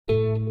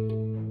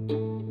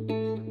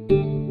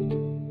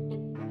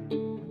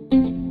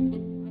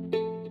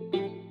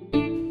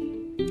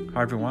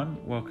Hi everyone,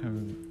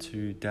 welcome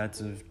to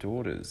Dads of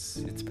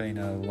Daughters. It's been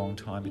a long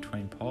time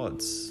between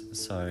pods,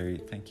 so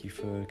thank you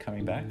for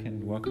coming back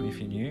and welcome if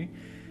you're new.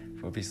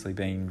 We've obviously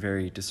been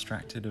very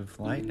distracted of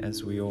late,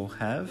 as we all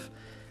have,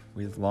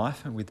 with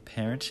life and with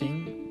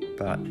parenting,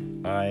 but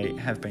I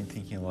have been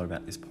thinking a lot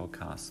about this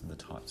podcast and the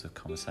types of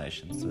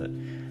conversations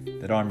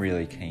that I'm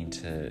really keen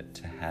to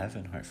have,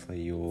 and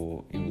hopefully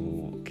you're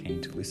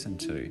keen to listen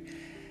to.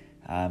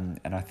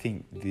 And I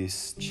think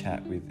this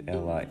chat with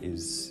Ella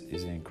is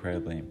an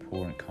incredibly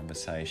important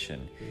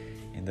conversation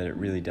in that it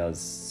really does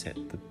set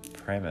the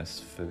premise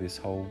for this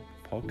whole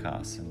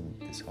podcast and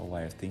this whole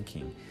way of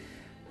thinking.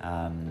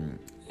 And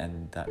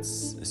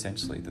that's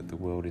essentially that the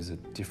world is a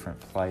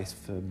different place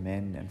for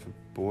men and for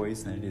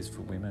boys than it is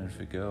for women and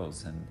for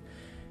girls.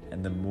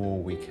 And the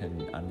more we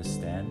can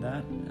understand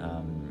that,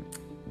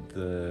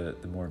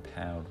 the more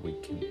empowered we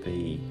can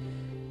be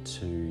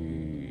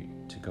to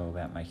go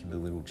about making the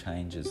little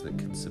changes that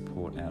can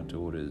support our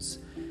daughters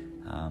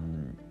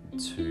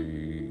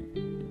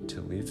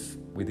to live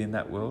within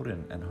that world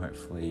and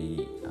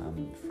hopefully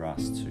for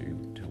us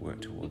to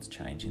work towards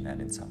changing that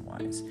in some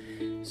ways.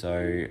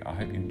 So I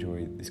hope you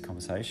enjoy this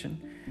conversation.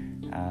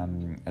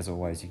 As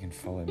always, you can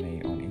follow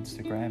me on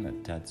Instagram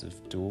at Dads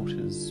of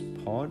Daughters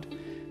Pod.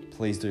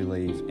 Please do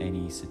leave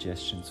any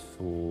suggestions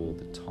for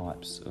the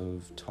types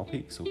of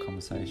topics or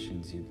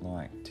conversations you'd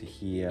like to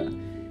hear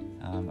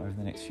over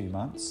the next few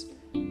months.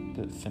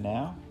 But for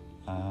now,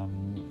 I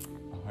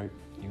hope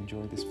you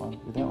enjoy this one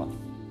with Ella.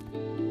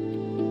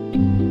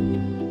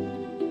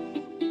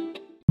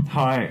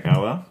 Hi,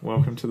 Ella.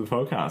 Welcome to the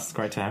podcast.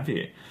 Great to have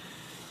you.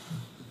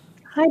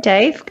 Hi,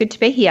 Dave. Good to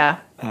be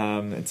here.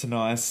 It's a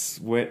nice,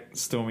 wet,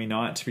 stormy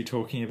night to be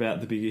talking about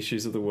the big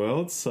issues of the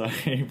world, so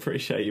I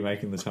appreciate you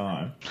making the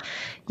time.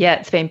 Yeah,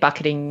 it's been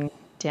bucketing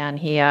down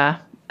here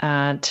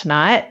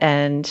tonight,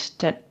 and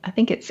I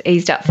think it's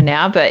eased up for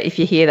now, but if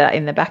you hear that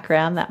in the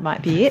background, that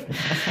might be it.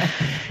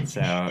 It's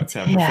our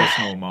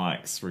professional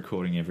mics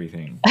recording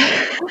everything.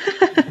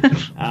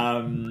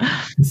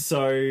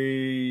 So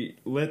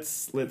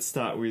let's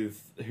start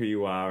with who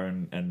you are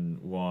and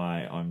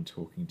why I'm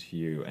talking to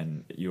you,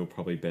 and you're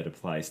probably better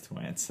placed to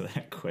answer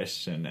that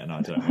question, and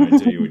I don't want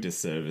to do you a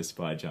disservice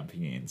by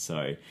jumping in.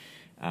 So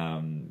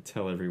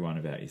tell everyone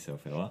about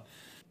yourself, Ella.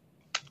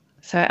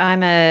 So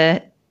I'm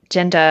a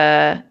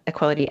gender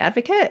equality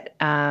advocate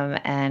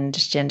and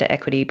gender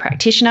equity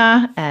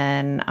practitioner,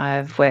 and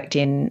I've worked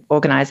in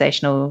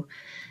organisational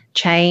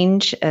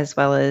change as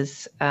well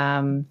as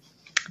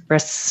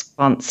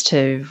response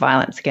to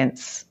violence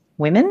against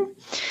women.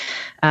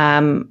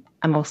 I'm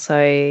also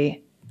a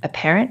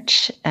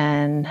parent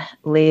and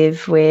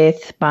live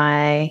with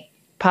my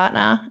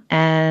partner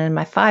and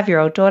my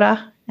 5-year-old daughter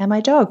and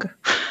my dog.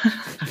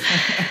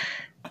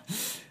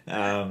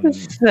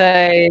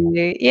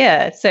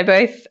 So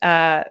both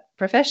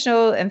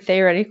professional and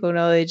theoretical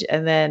knowledge,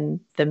 and then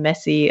the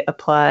messy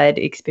applied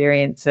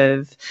experience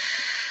of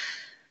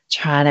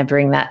trying to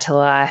bring that to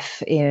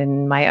life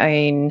in my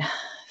own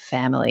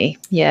family.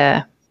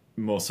 Yeah.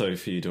 More so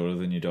for your daughter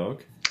than your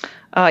dog?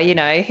 Oh,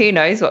 who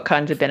knows what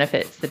kinds of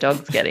benefits the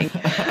dog's getting.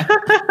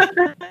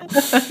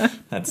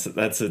 That's a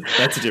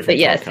different but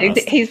yes,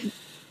 podcast.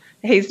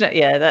 He's not.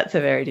 Yeah, that's a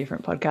very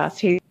different podcast.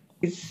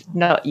 He's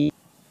not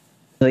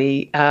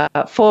usually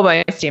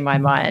foremost in my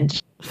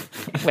mind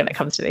when it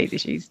comes to these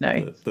issues.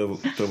 No,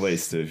 the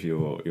least of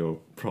your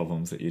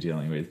problems that you're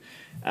dealing with.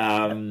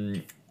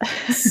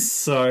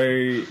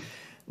 So,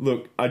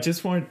 look, I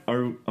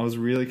was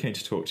really keen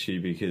to talk to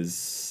you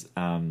because,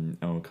 and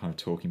we were kind of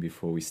talking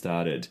before we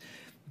started.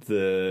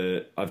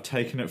 I've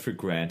taken it for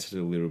granted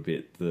a little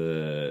bit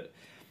the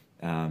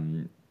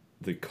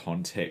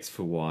context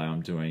for why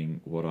I'm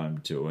doing what I'm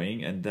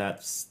doing, and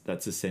that's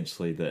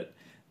essentially that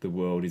the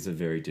world is a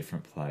very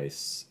different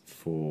place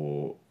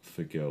for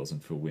girls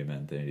and for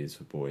women than it is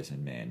for boys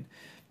and men.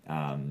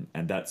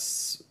 And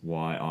that's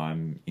why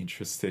I'm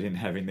interested in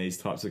having these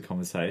types of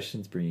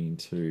conversations, bringing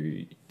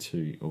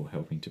or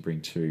helping to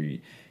bring two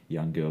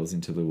young girls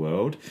into the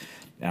world.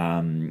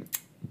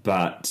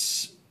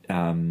 But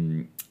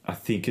I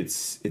think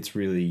it's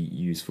really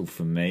useful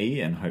for me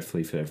and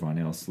hopefully for everyone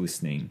else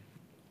listening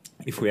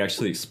if we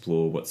actually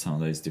explore what some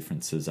of those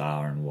differences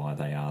are and why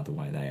they are the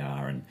way they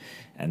are,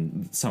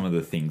 and some of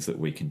the things that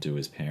we can do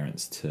as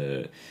parents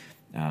to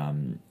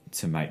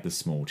make the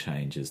small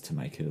changes to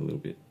make it a little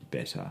bit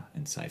better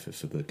and safer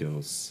for the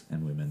girls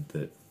and women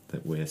that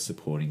we're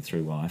supporting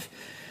through life.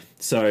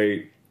 So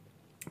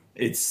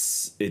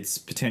it's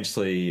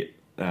potentially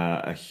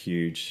a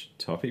huge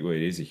topic. Well,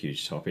 it is a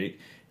huge topic.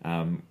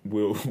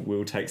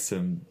 We'll take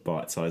some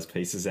bite-sized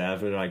pieces out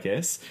of it, I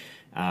guess.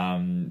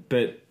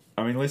 But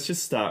I mean, let's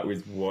just start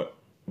with what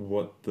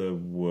the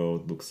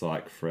world looks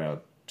like for our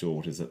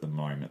daughters at the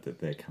moment that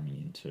they're coming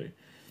into.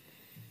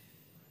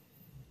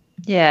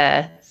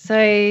 Yeah.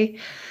 So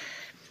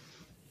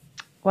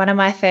one of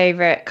my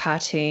favourite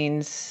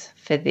cartoons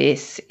for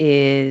this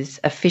is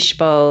a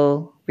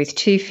fishbowl with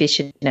 2 fish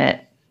in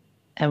it,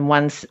 and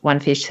one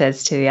fish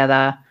says to the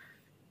other,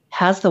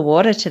 "How's the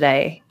water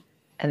today?"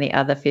 And the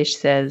other fish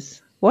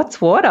says, what's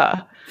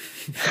water?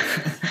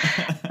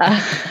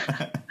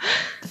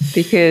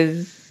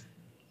 Because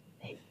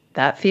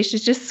that fish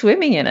is just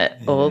swimming in it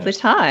all the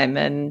time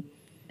and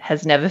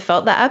has never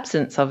felt the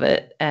absence of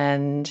it.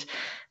 And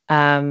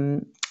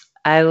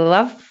I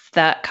love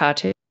that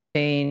cartoon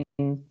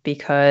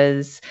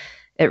because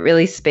it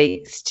really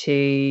speaks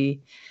to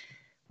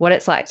what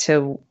it's like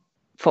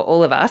for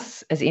all of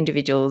us as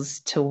individuals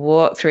to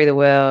walk through the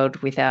world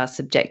with our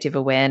subjective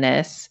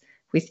awareness,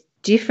 with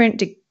different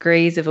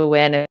degrees of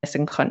awareness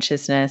and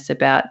consciousness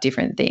about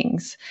different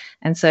things.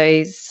 And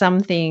so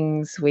some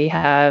things we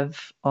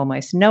have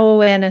almost no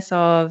awareness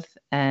of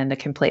and are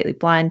completely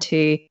blind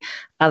to.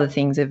 Other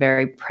things are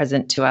very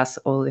present to us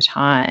all the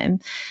time.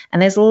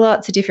 And there's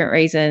lots of different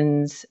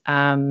reasons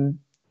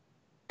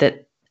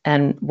that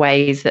and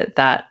ways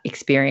that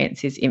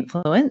experience is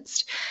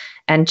influenced.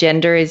 And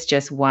gender is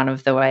just one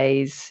of the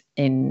ways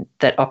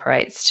that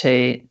operates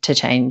to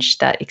change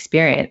that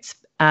experience.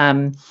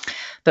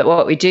 But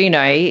what we do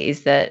know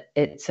is that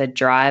it's a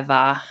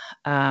driver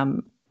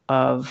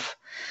of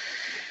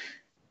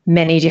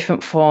many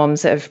different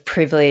forms of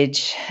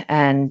privilege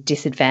and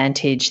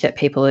disadvantage that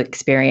people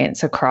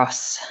experience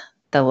across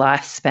the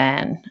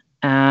lifespan.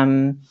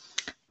 And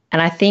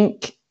I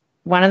think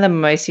one of the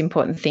most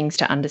important things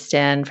to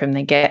understand from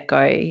the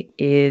get-go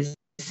is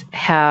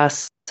how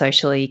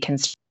socially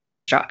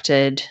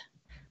constructed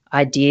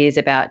ideas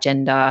about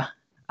gender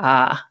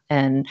are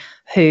and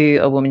who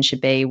a woman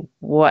should be,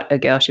 what a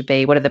girl should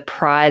be, what are the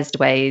prized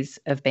ways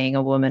of being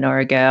a woman or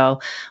a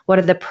girl, what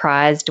are the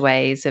prized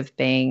ways of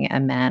being a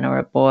man or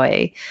a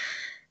boy,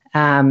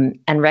 and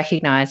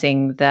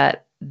recognising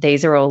that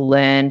these are all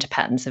learned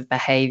patterns of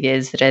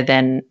behaviours that are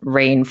then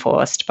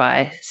reinforced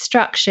by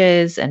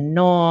structures and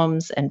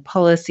norms and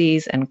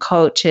policies and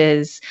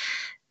cultures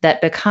that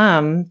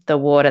become the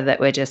water that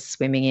we're just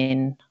swimming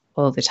in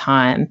all the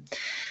time.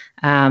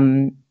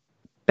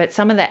 But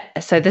some of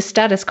that, so the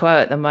status quo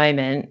at the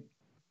moment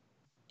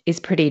is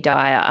pretty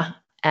dire,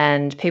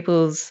 and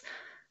people's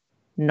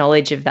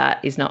knowledge of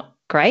that is not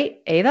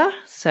great either.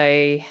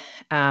 So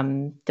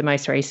the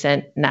most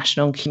recent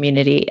National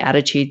Community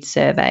Attitude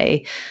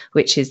Survey,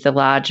 which is the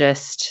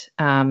largest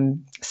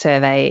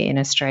survey in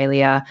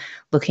Australia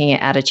looking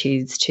at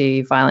attitudes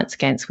to violence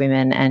against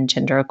women and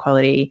gender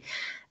equality,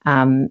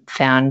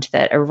 found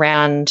that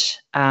around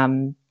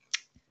 20%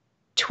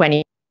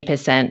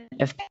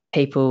 of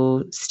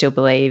people still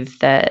believe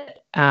that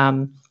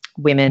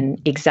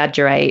women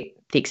exaggerate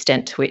the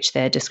extent to which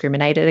they're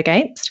discriminated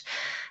against.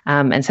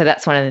 And so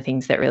that's one of the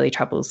things that really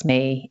troubles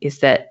me, is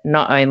that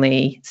not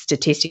only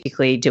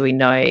statistically do we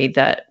know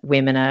that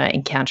women are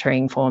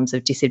encountering forms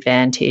of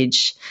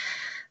disadvantage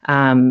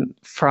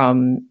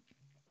from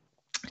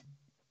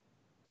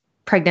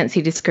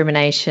pregnancy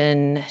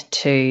discrimination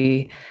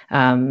to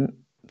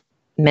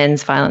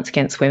men's violence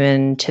against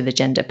women, to the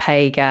gender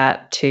pay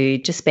gap, to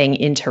just being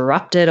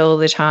interrupted all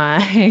the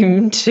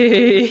time,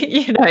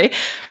 to,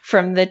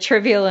 from the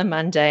trivial and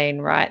mundane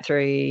right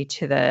through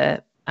to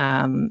the,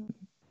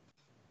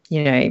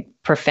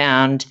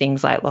 profound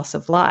things like loss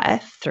of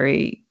life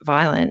through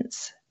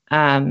violence.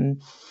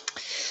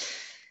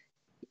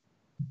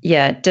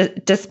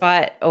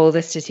 Despite all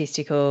the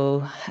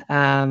statistical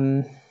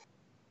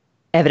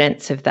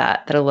evidence of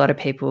that a lot of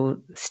people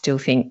still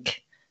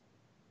think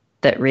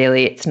that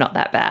really it's not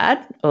that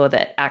bad, or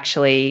that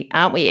actually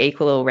aren't we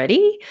equal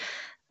already?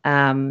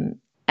 And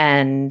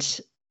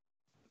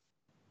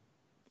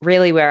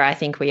really where I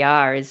think we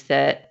are is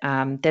that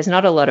there's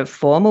not a lot of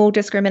formal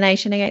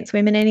discrimination against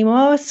women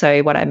anymore.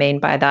 So what I mean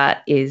by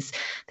that is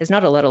there's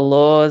not a lot of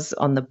laws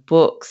on the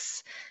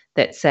books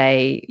that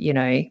say,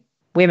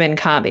 women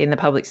can't be in the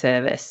public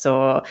service,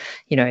 or,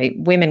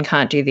 women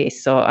can't do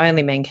this, or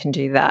only men can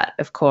do that.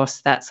 Of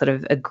course, that sort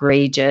of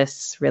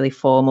egregious, really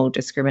formal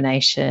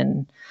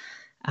discrimination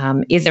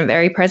isn't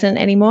very present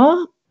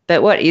anymore.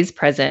 But what is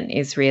present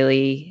is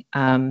really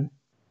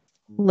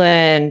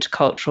learned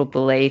cultural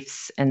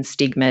beliefs and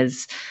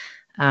stigmas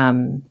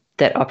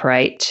that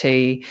operate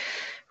to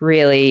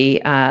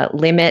really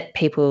limit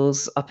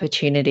people's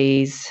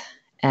opportunities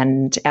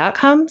and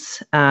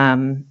outcomes,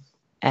 and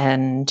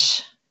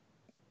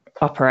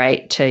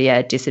operate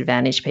to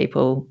disadvantage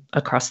people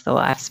across the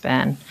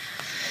lifespan.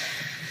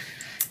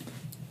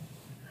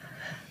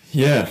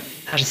 Yeah.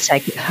 I'll just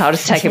take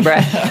a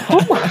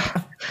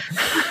breath.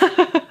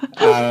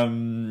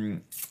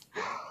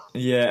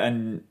 Yeah,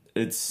 and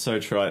it's so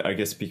true, I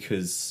guess,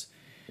 because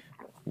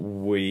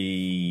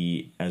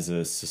we as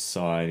a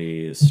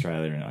society,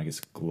 Australia and I guess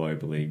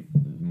globally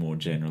more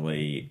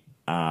generally,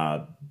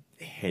 are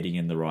heading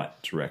in the right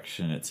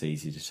direction. It's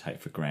easy to take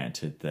for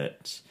granted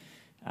that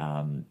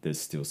there's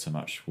still so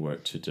much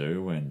work to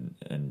do,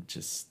 and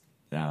just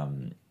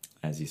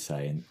as you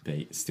say, and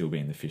still be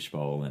in the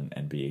fishbowl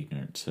and be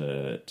ignorant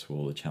to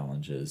all the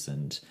challenges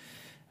and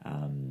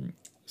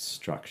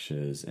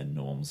structures and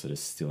norms that are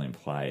still in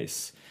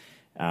place.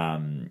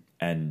 Correct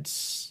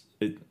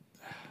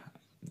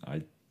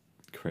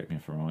me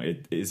if I'm wrong,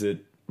 is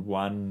it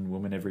one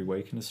woman every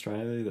week in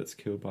Australia that's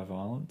killed by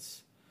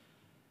violence?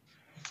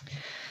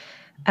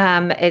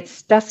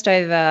 It's just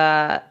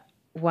over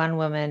one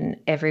woman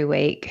every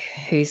week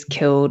who's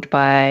killed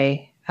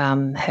by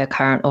her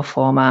current or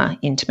former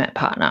intimate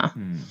partner.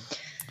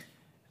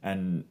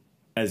 And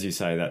as you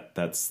say,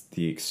 that's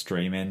the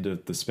extreme end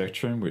of the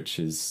spectrum, which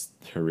is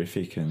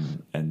horrific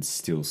and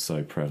still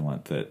so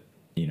prevalent that,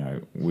 you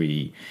know,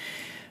 we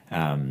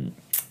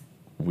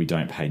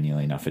don't pay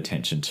nearly enough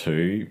attention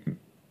to,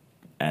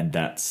 and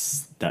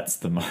that's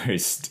the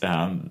most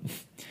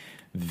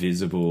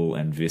visible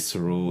and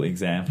visceral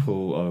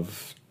example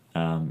of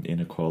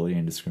inequality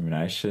and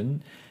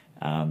discrimination,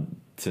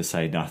 to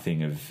say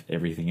nothing of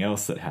everything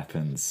else that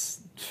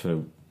happens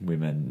for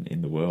women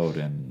in the world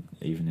and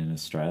even in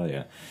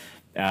Australia.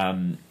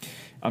 I'm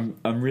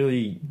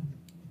really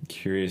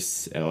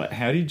curious, Ella,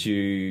 how did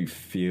you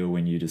feel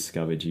when you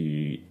discovered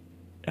you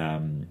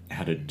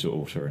had a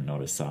daughter and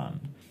not a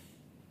son?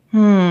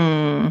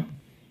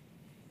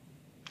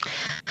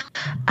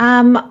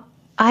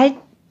 I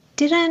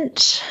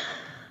didn't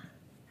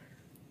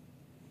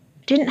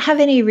have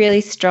any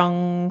really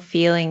strong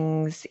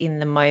feelings in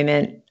the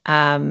moment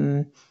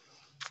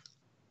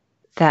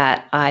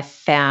that I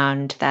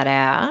found that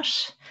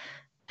out.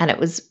 And it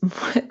was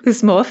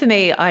more for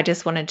me, I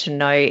just wanted to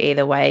know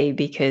either way,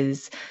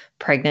 because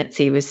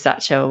pregnancy was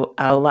such a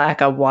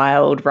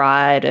wild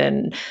ride,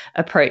 and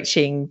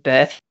approaching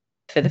birth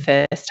for the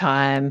first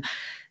time,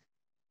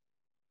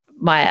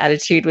 my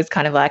attitude was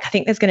kind of like, I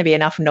think there's going to be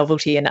enough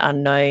novelty and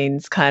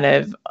unknowns kind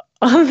of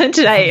on the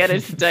day. I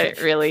just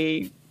don't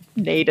really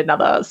need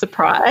another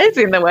surprise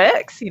in the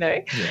works, you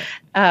know.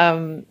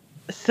 Yeah.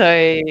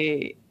 So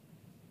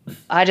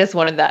I just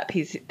wanted that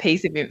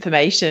piece of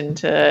information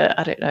to,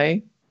 I don't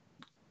know,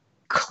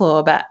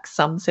 claw back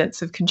some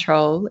sense of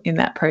control in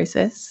that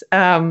process.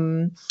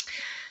 But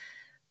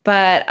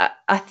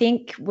I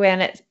think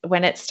when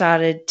it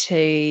started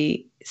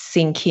to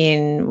sink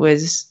in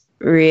was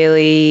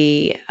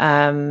really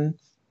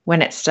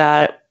when it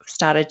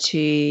started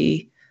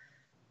to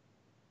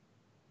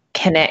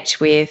connect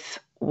with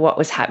what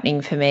was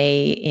happening for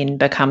me in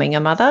becoming a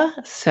mother.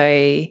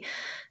 So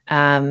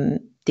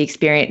the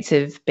experience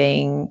of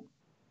being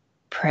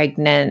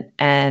pregnant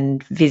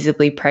and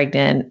visibly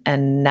pregnant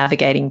and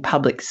navigating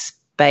public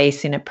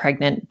space in a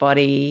pregnant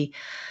body,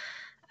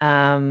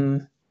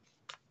 and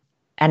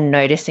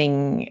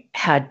noticing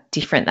how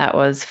different that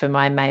was for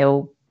my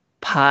male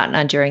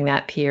partner during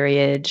that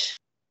period,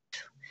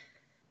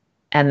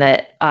 and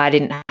that I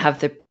didn't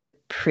have the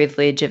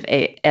privilege of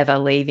ever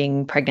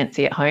leaving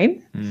pregnancy at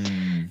home.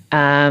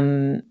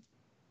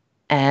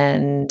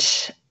 And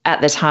at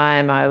the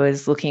time I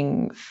was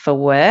looking for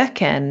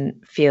work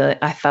and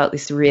I felt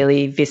this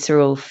really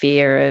visceral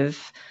fear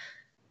of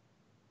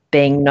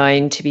being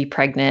known to be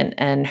pregnant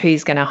and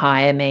who's going to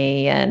hire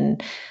me.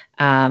 And,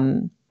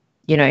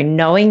 you know,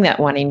 knowing that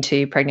 1 in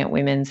 2 pregnant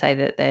women say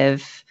that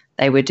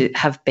they would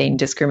have been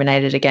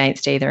discriminated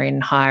against either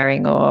in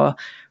hiring or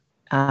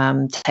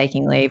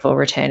taking leave or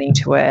returning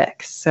to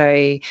work.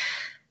 So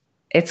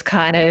it's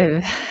kind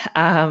of,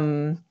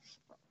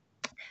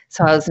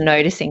 so I was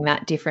noticing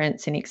that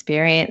difference in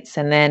experience.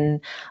 And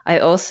then I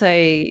also,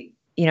 you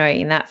know,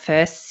 in that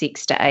first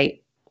 6 to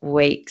 8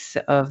 weeks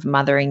of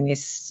mothering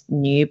this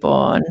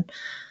newborn,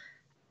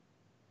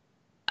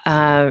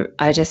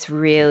 I just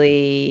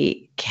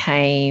really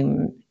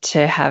came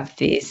to have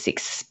this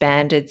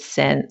expanded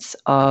sense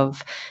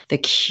of the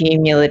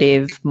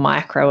cumulative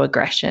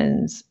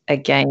microaggressions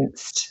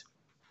against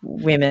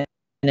women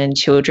and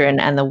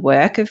children, and the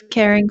work of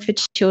caring for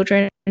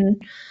children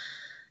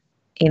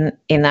in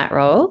that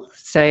role.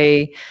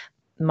 So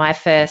my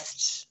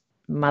first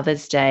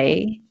Mother's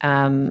Day,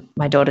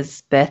 my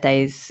daughter's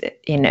birthday's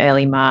in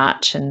early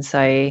March, and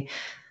so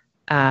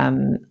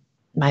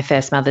my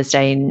first Mother's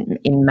Day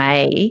in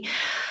May,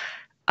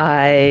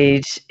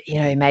 I'd, you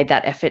know, made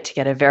that effort to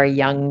get a very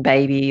young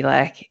baby,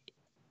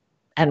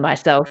 and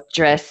myself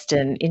dressed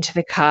and into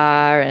the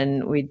car,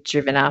 and we'd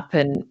driven up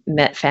and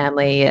met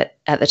family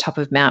at the top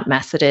of Mount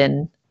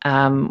Macedon,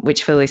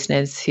 which, for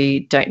listeners who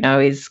don't know,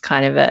 is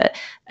kind of a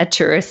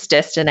tourist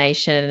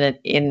destination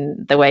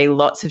in the way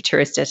lots of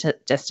tourist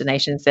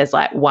destinations, there's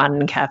like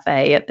one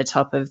cafe at the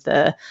top of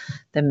the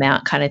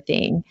mount kind of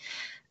thing.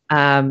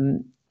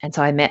 And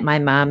so I met my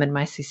mum and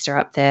my sister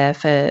up there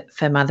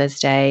for Mother's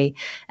Day,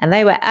 and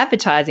they were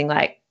advertising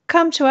like,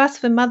 come to us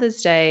for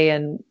Mother's Day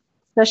and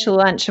special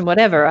lunch and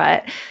whatever,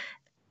 right?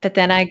 But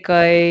then I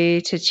go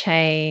to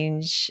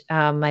change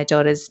my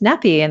daughter's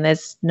nappy, and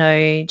there's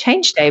no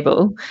change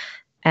table.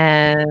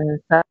 And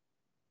so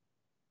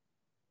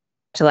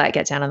to like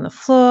get down on the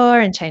floor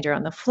and change her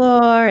on the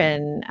floor,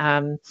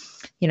 and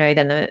you know,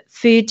 then the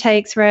food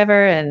takes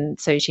forever, and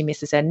so she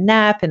misses her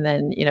nap, and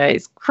then, you know,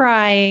 is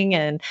crying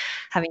and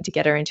having to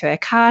get her into her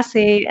car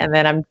seat. And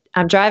then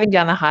I'm driving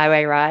down the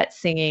highway, right,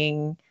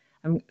 singing.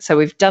 So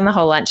we've done the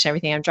whole lunch and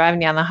everything. I'm driving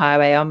down the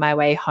highway on my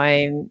way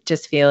home,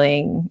 just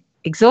feeling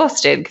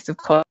exhausted because, of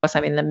course,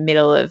 I'm in the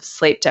middle of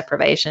sleep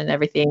deprivation and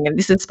everything. And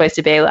this is supposed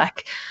to be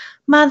like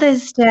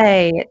Mother's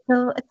Day.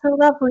 It's a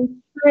lovely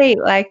treat.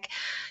 Like,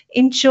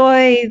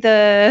 enjoy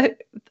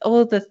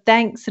all the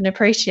thanks and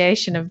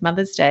appreciation of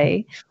Mother's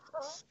Day.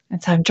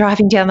 And so I'm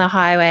driving down the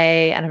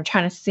highway and I'm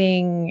trying to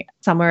sing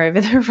Somewhere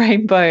Over the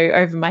Rainbow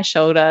over my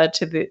shoulder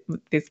to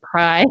this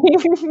crying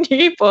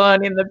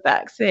newborn in the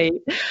back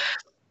seat.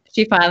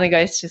 She finally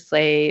goes to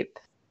sleep.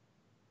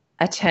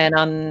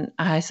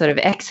 I sort of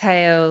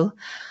exhale.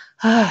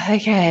 Oh,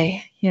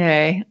 okay,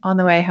 on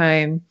the way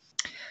home,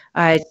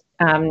 I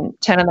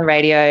turn on the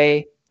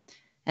radio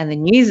and the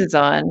news is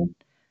on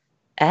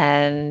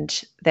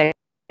and they're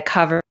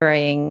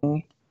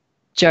covering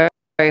Joe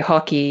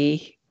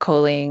Hockey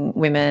calling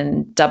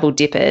women double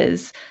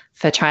dippers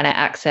for trying to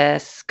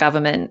access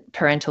government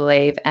parental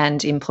leave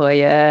and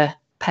employer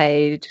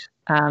paid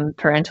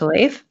parental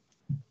leave.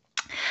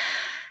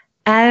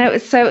 And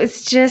it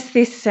was just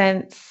this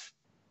sense,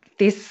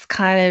 this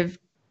kind of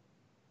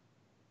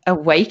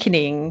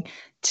awakening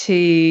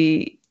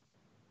to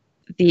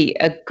the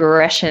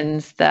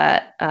aggressions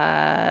that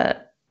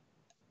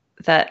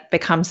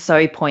become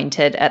so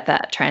pointed at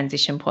that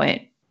transition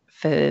point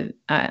for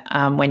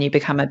when you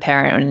become a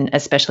parent, and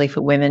especially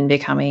for women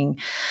becoming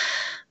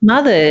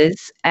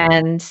mothers.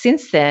 And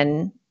since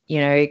then,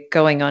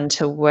 going on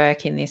to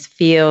work in this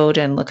field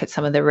and look at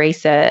some of the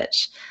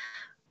research,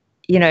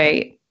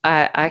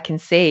 I can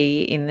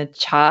see in the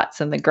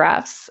charts and the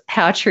graphs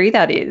how true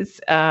that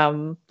is.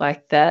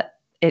 Like that,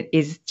 it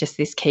is just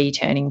this key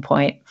turning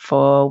point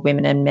for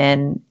women and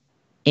men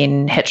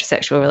in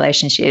heterosexual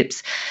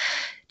relationships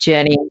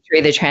journeying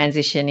through the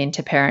transition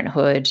into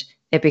parenthood.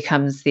 It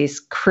becomes this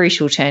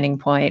crucial turning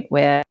point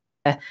where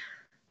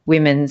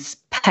women's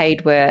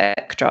paid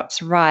work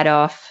drops right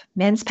off.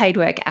 Men's paid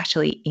work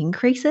actually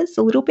increases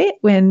a little bit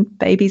when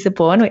babies are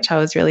born, which I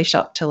was really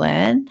shocked to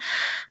learn.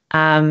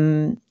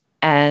 So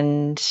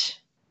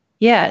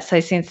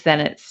since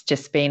then it's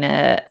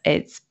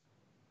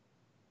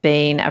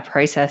been a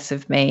process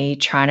of me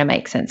trying to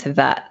make sense of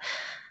that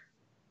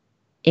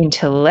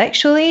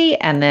intellectually,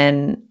 and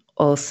then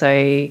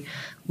also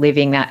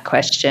living that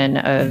question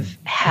of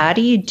how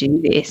do you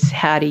do this?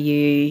 How do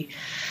you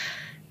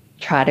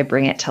try to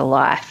bring it to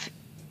life?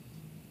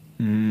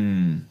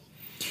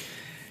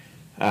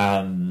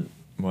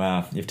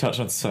 Wow, you've touched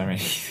on so many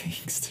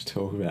things to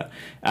talk about.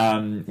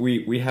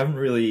 We haven't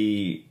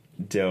really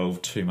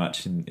delved too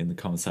much in the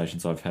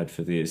conversations I've had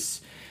for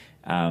this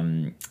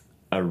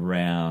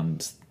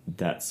around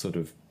that sort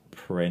of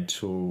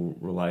parental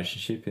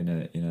relationship in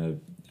a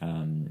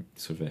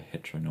sort of a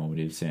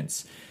heteronormative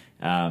sense,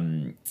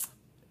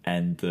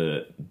 and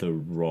the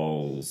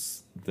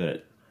roles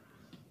that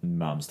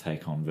mums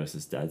take on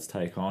versus dads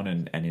take on,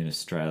 and in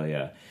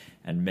Australia,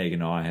 and Meg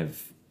and I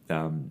have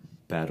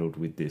battled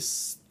with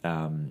this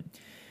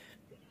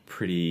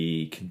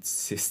pretty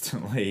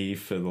consistently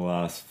for the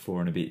last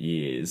 4 and a bit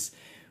years.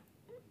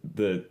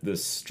 The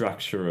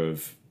structure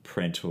of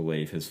parental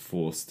leave has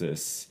forced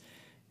us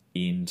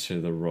into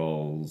the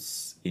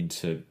roles,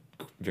 into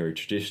very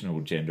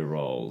traditional gender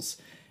roles,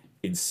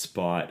 in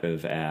spite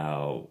of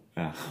our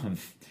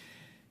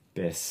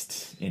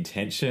best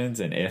intentions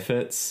and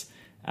efforts.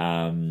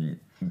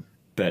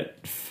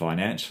 But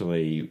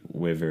financially,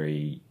 we're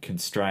very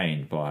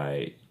constrained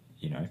by,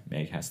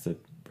 Meg has to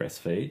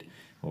breastfeed,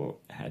 or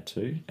had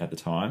to at the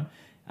time.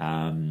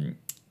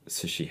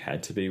 So she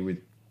had to be with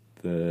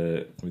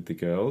the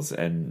girls,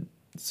 and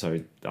so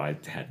I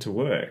had to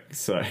work.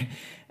 So,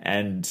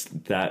 and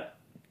that,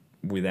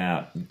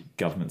 without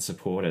government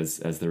support, as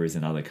there is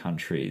in other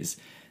countries,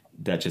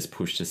 that just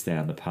pushed us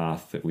down the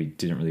path that we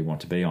didn't really want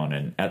to be on.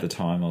 And at the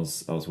time, I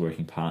was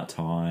working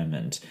part-time,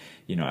 and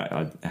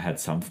I had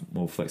some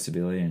more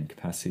flexibility and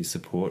capacity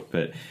support,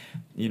 but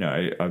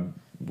I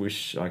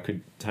wish I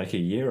could take a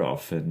year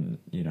off and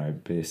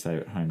be a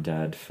stay-at-home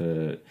dad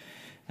for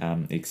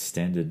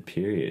extended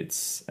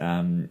periods.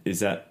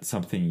 Is that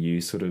something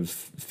you sort of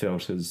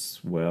felt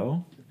as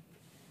well?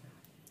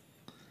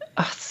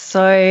 Oh,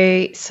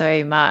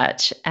 so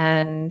much.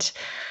 And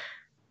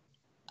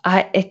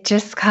it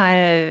just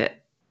kind of,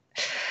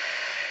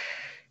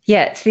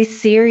 it's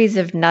this series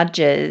of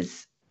nudges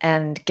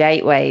and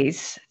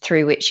gateways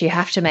through which you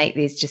have to make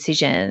these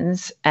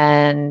decisions,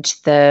 and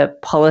the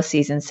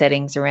policies and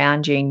settings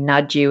around you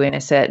nudge you in a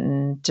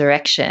certain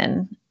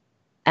direction.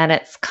 And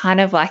it's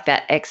kind of like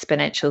that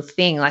exponential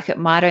thing. Like, it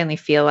might only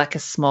feel like a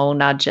small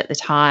nudge at the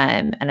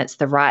time, and it's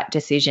the right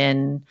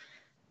decision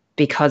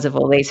because of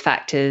all these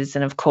factors.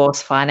 And of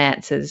course,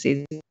 finances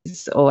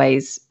is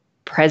always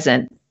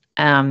present.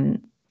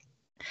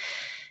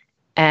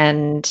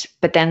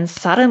 But then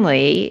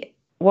suddenly,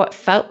 what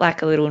felt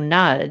like a little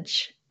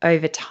nudge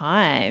over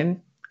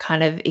time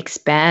kind of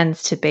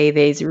expands to be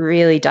these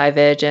really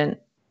divergent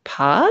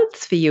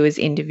paths for you as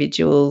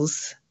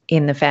individuals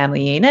in the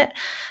family unit.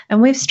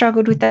 And we've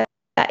struggled with that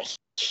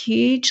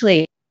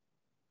hugely.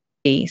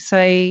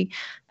 So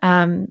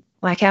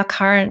like, our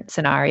current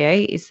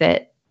scenario is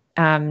that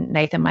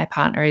Nathan, my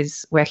partner,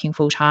 is working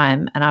full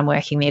time, and I'm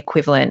working the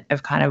equivalent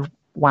of kind of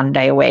 1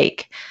 day a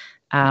week.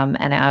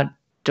 And our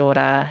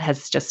daughter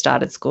has just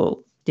started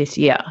school this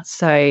year.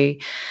 So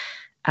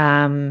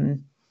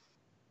and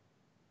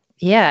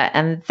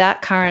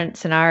that current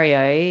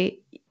scenario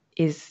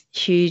is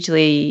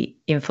hugely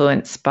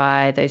influenced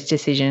by those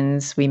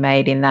decisions we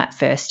made in that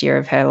first year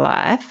of her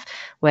life,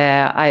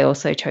 where I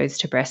also chose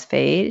to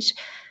breastfeed.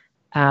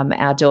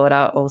 Our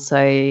daughter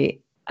also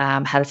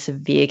had a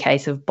severe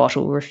case of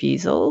bottle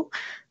refusal.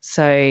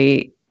 So,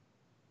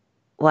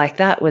 like,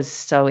 that was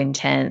so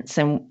intense.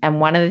 And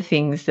one of the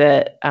things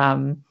that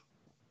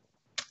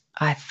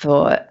I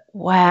thought,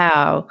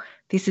 wow,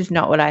 this is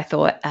not what I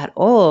thought at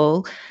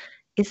all,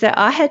 is that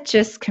I had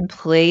just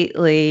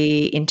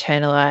completely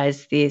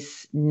internalized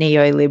this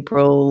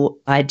neoliberal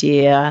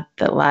idea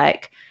that,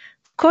 like,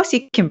 of course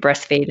you can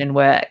breastfeed and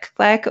work.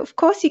 Like, of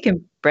course you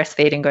can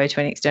breastfeed and go to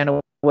an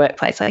external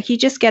workplace. Like, you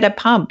just get a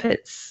pump.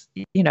 It's,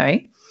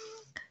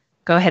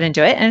 go ahead and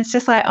do it. And it's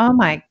just like, oh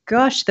my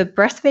gosh, the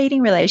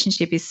breastfeeding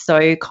relationship is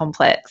so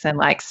complex and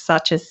like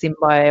such a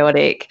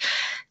symbiotic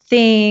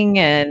thing.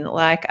 And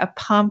like a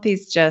pump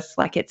is just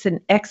like, it's an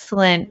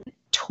excellent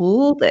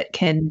tool that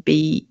can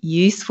be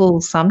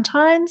useful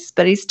sometimes,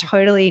 but is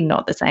totally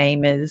not the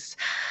same as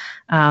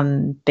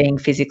being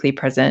physically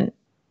present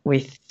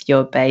with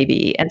your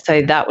baby. And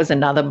so that was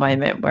another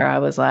moment where I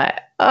was like,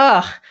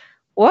 oh,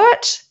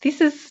 what?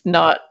 This is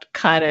not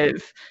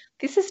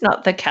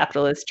the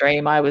capitalist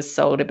dream I was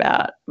sold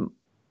about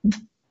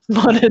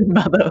modern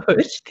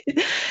motherhood.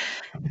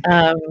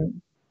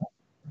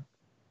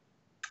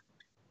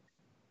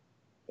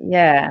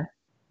 Yeah.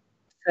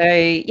 So,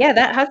 yeah,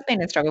 that has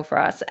been a struggle for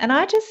us. And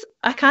I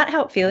can't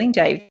help feeling,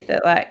 Dave,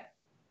 that like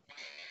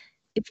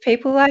if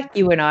people like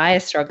you and I are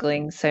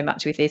struggling so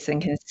much with this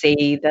and can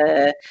see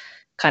the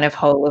kind of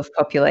whole of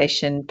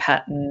population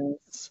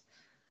patterns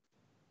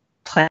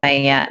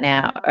playing out in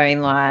our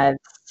own lives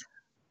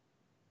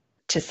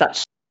to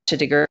such a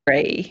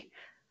degree,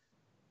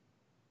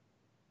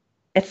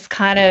 it's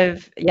kind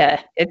of,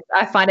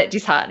 I find it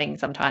disheartening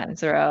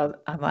sometimes, or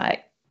I'm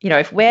like,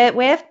 if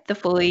we're the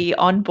fully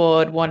on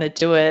board, want to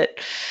do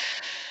it,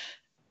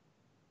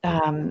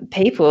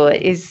 people,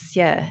 it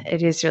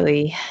is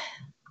really,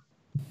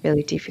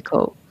 really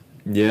difficult.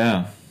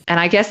 Yeah. And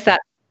I guess that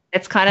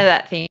it's kind of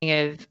that thing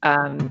of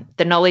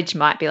the knowledge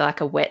might be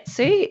like a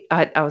wetsuit.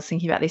 I was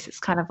thinking about this. It's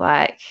kind of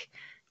like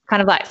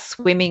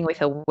swimming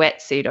with a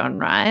wetsuit on,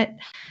 right?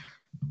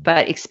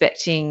 But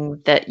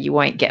expecting that you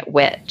won't get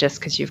wet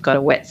just because you've got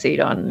a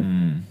wetsuit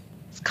on,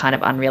 it's kind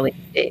of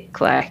unrealistic.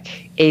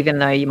 Like, even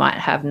though you might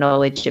have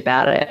knowledge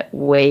about it,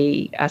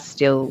 we are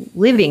still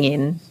living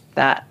in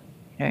that,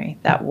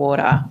 that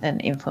water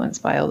and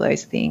influenced by all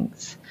those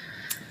things.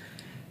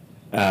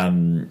 Are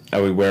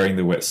we wearing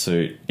the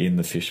wetsuit in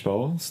the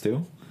fishbowl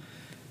still?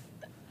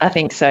 I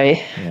think so.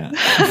 Yeah.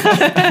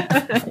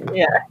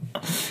 Yeah.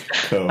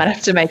 Cool. Might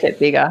have to make it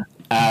bigger.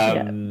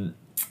 And,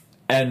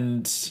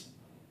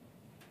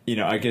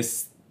 I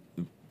guess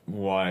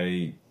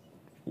why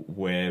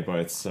we're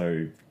both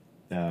so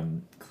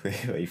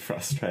clearly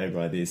frustrated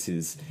by this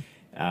is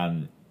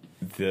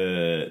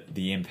the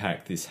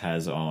impact this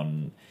has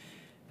on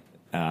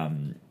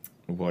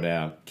what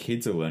our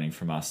kids are learning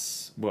from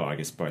us. Well, I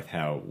guess both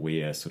how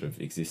we are sort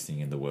of existing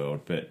in the world,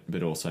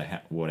 but also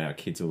what our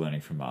kids are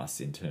learning from us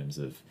in terms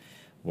of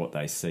what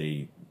they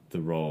see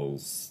the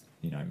roles,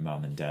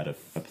 mum and dad are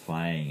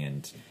playing,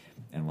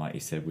 and like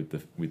you said with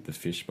the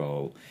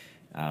fishbowl,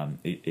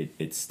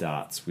 it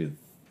starts with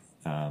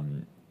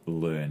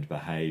learned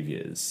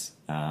behaviours,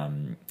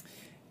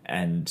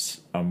 and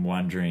I'm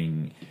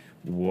wondering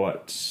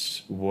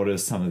what are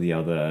some of the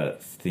other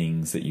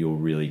things that you're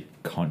really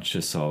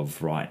conscious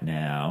of right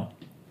now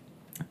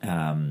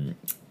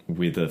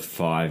with a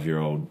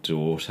 5-year-old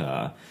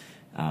daughter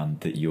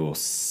that you're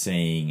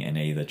seeing and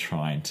either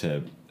trying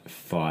to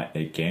fight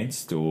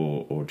against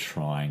or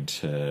trying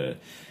to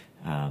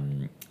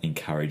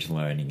encourage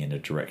learning in a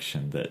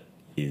direction that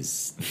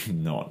is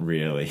not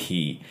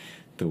really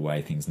the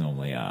way things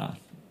normally are?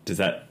 Does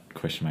that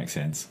question make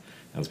sense?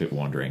 I was a bit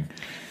wandering.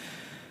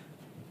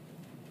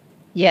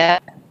 Yeah.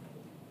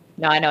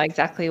 No, I know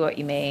exactly what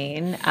you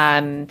mean.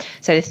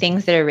 So the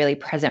things that are really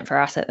present for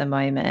us at the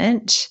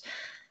moment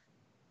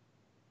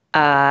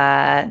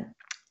are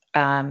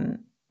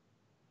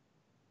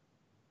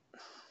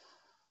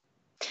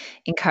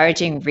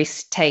encouraging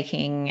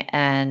risk-taking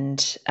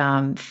and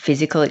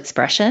physical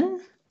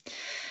expression.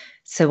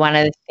 So one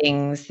of the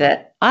things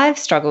that I've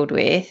struggled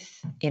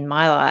with in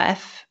my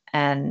life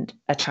and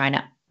are trying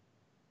to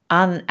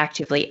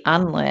actively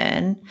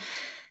unlearn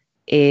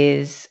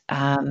is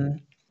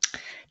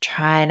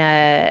trying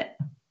to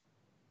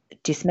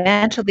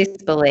dismantle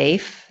this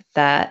belief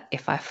that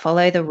if I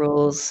follow the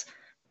rules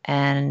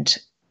and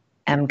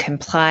am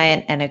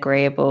compliant and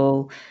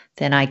agreeable,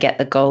 then I get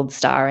the gold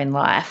star in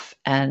life,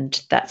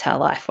 and that's how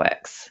life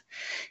works.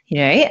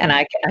 And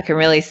I can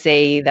really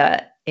see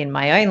that in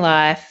my own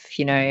life.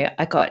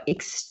 I got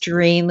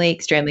extremely,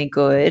 extremely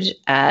good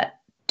at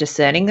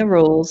discerning the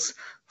rules,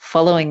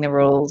 following the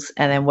rules,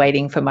 and then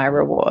waiting for my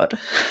reward.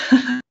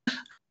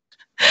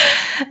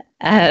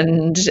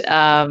 And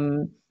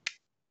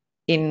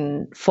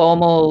in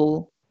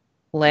formal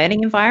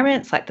learning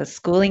environments, like the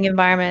schooling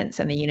environments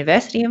and the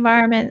university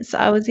environments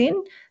I was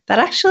in, that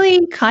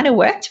actually kind of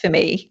worked for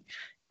me.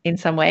 in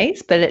some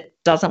ways, but it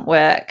doesn't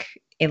work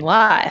in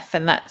life.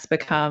 And that's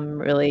become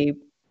really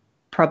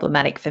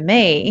problematic for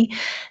me.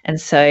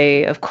 And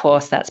so, of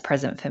course, that's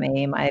present for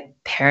me in my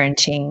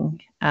parenting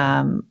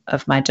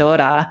of my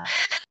daughter.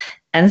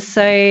 And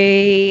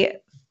so,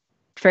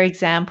 for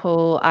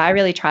example, I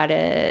really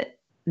try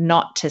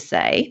not to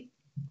say,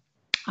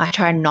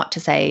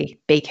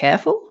 be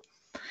careful.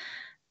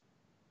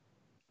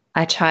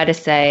 I try to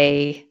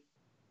say,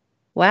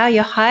 wow,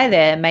 you're high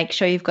there. Make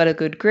sure you've got a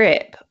good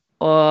grip.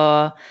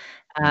 Or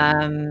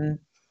make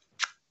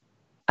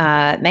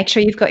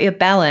sure you've got your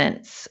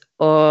balance.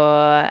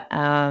 Or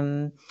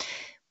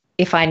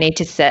if I need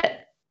to set,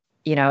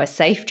 a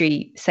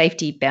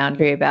safety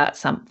boundary about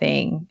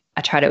something,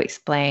 I try to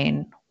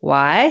explain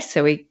why.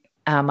 So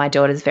my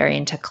daughter's very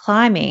into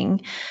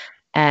climbing,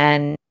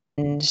 but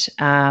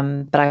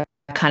I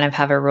kind of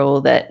have a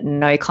rule that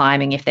no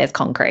climbing if there's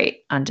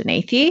concrete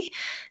underneath you.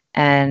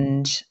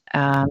 And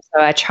so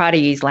I try to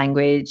use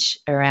language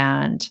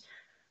around,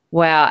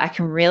 wow, I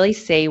can really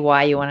see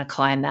why you want to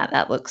climb that.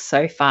 That looks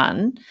so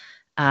fun.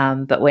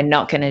 But we're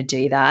not going to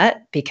do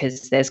that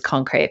because there's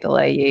concrete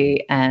below you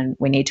and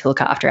we need to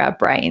look after our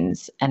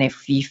brains. And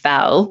if you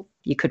fell,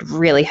 you could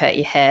really hurt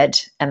your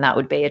head and that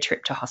would be a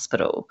trip to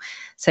hospital.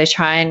 So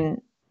try and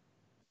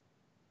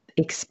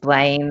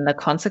explain the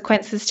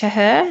consequences to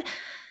her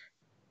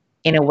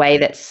in a way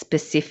that's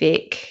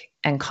specific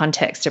and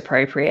context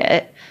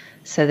appropriate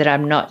so that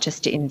I'm not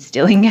just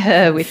instilling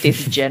her with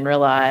this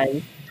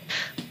generalized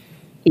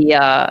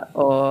fear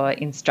or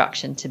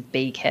instruction to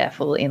be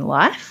careful in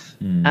life.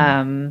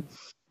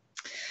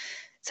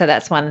 So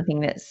that's one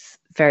thing that's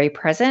very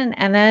present.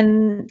 And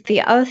then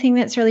the other thing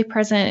that's really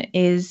present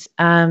is,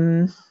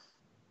 and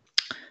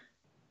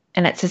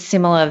it's a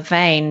similar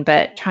vein,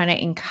 but trying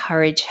to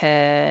encourage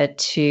her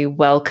to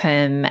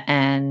welcome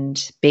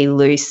and be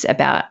loose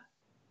about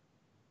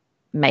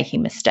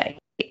making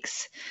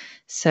mistakes.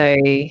 So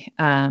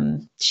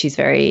she's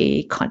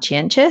very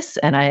conscientious,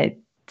 and I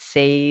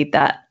see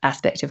that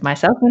aspect of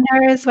myself in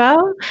her as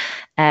well.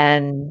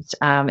 And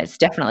it's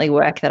definitely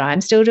work that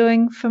I'm still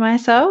doing for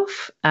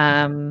myself.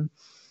 And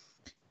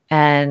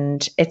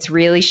it's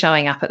really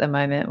showing up at the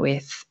moment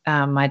with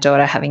my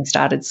daughter having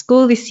started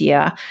school this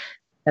year,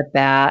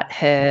 about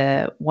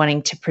her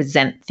wanting to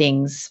present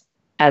things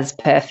as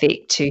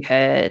perfect to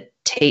her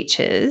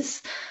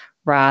teachers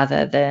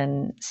rather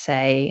than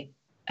say,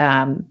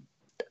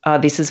 oh,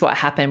 this is what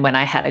happened when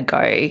I had a go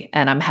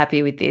and I'm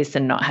happy with this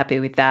and not happy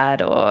with that.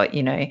 Or,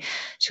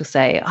 she'll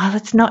say, oh,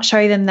 let's not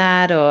show them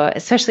that. Or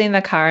especially in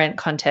the current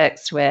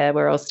context where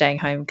we're all staying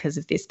home because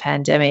of this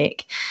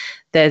pandemic,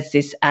 there's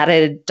this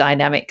added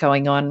dynamic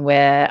going on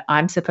where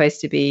I'm supposed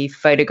to be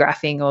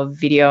photographing or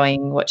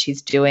videoing what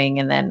she's doing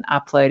and then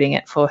uploading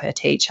it for her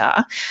teacher.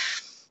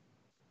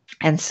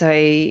 And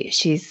so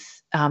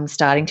she's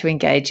starting to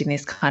engage in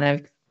this kind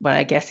of what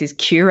I guess is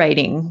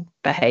curating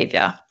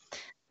behavior,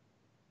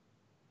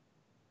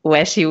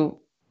 where she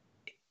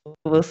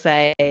will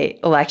say,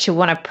 like, she'll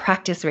want to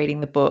practice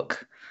reading the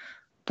book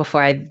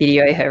before I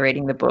video her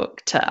reading the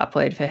book to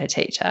upload for her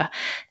teacher.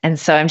 And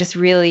so I'm just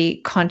really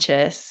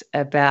conscious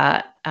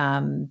about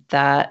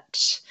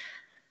that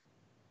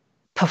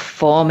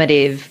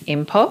performative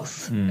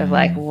impulse of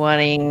like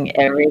wanting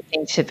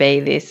everything to be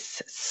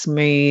this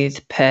smooth,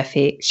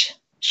 perfect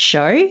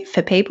show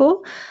for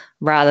people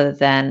rather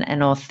than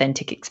an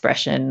authentic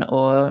expression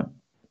or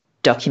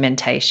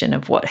documentation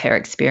of what her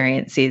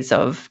experience is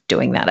of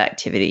doing that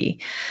activity.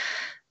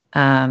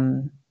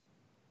 So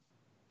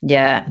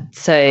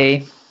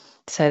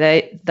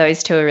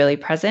those two are really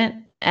present.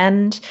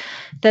 And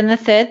then the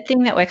third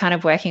thing that we're kind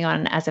of working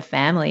on as a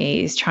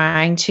family is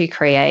trying to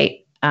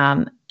create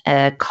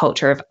a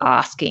culture of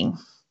asking,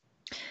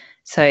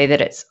 so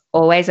that it's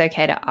always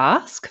okay to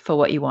ask for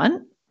what you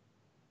want.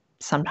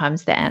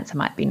 Sometimes the answer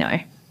might be no.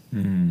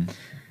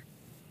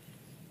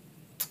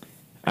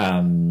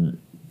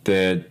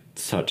 They're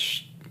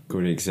such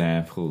good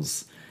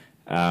examples.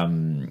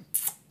 And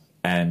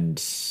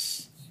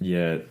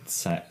yeah,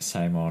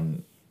 same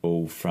on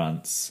all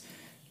fronts.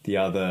 The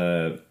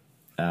other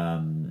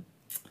one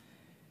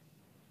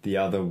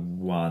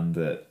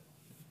that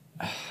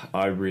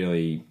I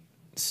really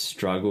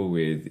struggle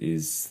with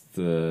is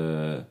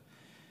two,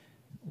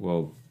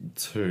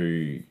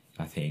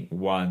 I think.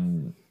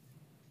 One,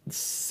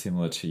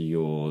 similar to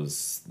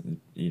yours,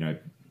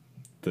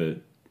 the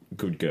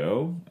good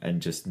girl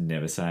and just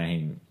never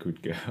saying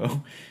good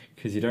girl,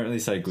 because you don't really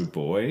say good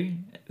boy.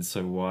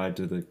 So why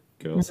do the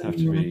girls have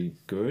to be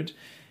good?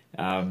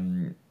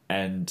 And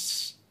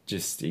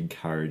just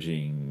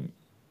encouraging,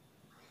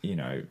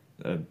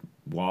 a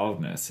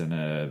wildness and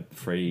a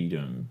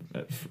freedom.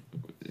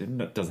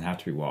 It doesn't have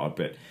to be wild,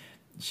 but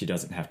she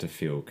doesn't have to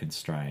feel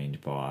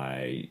constrained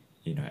by,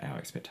 our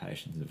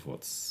expectations of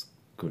what's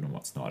good and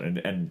what's not.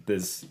 And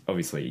there's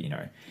obviously,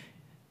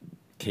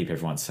 keep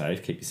everyone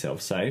safe, keep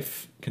yourself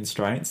safe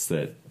constraints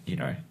that, you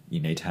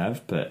need to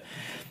have. But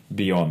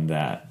beyond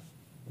that,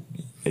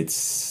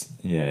 it's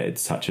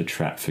such a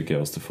trap for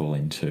girls to fall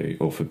into,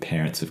 or for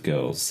parents of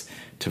girls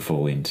to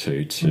fall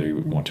into,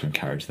 to want to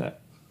encourage that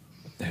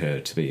her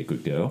to be a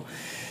good girl.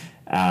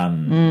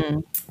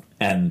 And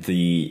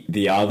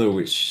the other,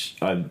 which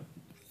I'm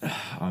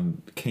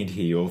keen to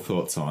hear your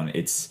thoughts on,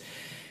 it's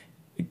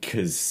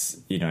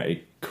because, you know,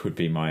 it could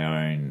be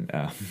my own,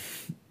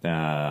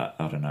 I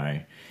don't know,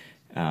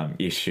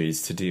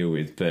 issues to deal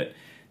with, but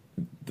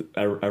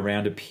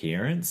around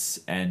appearance.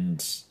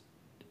 And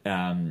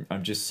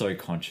I'm just so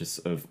conscious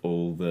of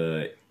all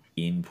the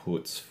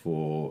inputs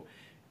for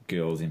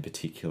girls in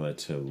particular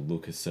to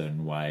look a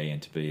certain way and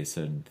to be a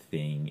certain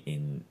thing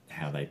in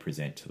how they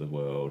present to the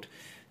world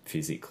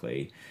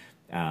physically.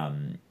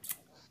 And,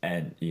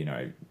 you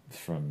know,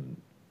 from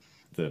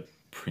the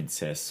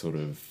princess sort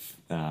of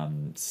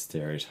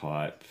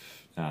stereotype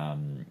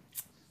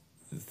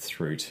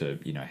through to,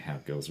 you know, how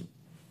girls are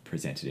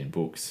presented in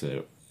books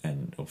or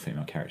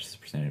female characters are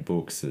presented in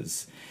books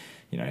as,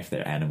 you know, if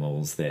they're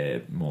animals,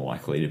 they're more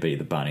likely to be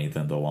the bunny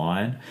than the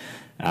lion.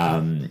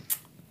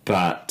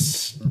 But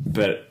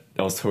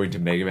I was talking to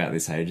Meg about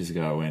this ages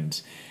ago,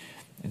 and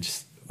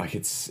just like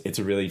it's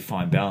a really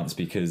fine balance,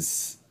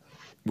 because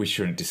we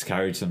shouldn't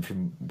discourage them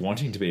from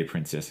wanting to be a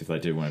princess if they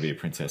do want to be a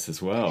princess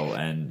as well.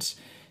 And,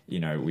 you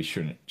know, we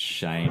shouldn't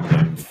shame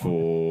them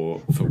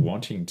for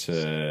wanting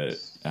to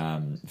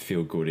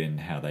feel good in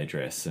how they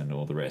dress and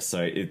all the rest.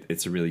 So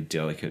it's a really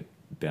delicate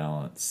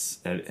balance.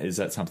 Is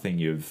that something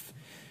you've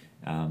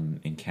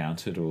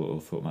encountered or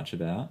thought much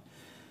about?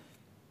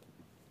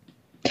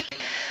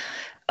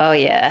 Oh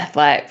yeah,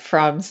 like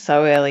from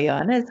so early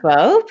on as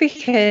well,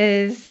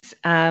 because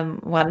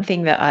one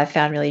thing that I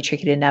found really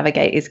tricky to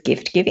navigate is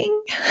gift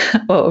giving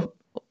or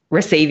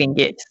receiving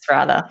gifts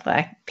rather,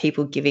 like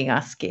people giving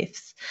us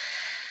gifts.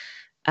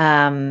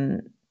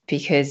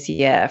 Because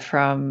yeah,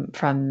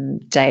 from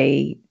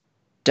day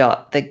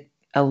dot,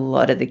 a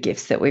lot of the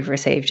gifts that we've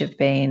received have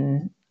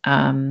been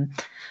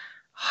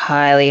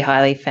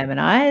highly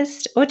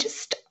feminized, or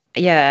just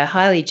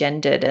highly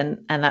gendered,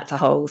 and that's a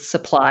whole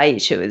supply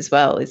issue as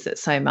well, is that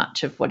so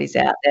much of what is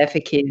out there for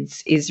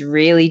kids is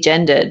really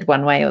gendered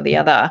one way or the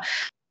other.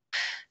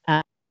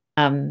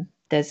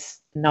 There's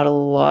not a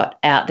lot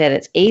out there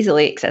that's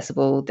easily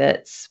accessible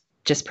that's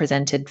just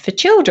presented for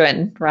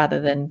children rather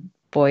than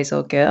boys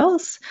or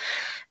girls.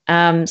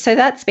 So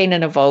that's been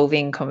an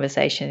evolving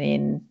conversation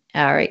in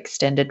our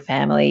extended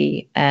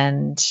family,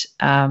 and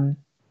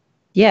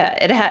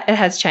it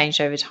has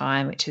changed over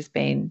time, which has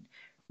been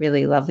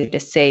really lovely to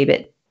see.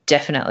 But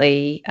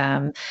definitely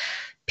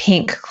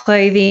pink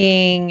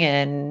clothing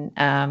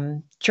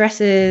and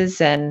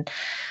dresses, and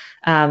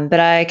but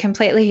I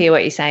completely hear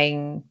what you're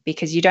saying,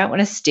 because you don't want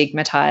to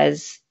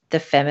stigmatize the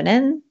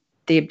feminine.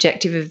 The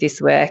objective of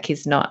this work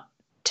is not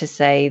to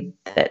say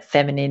that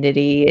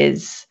femininity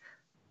is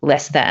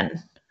less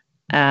than.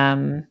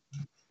 And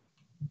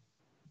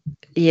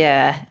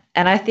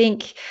I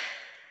think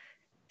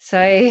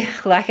so,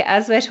 like,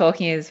 as we're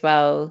talking as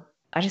well,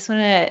 I just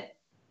want to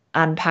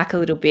unpack a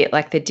little bit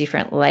like the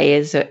different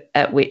layers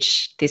at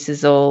which this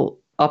is all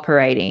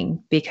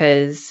operating,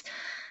 because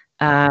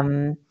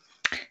I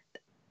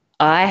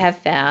have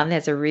found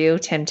there's a real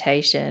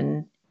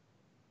temptation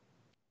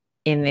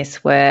in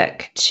this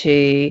work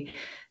to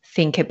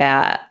think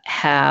about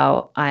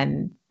how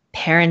I'm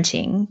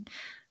parenting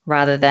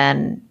rather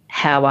than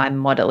how I'm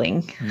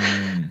modeling.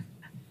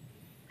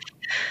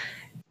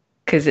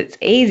 Because it's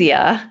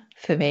easier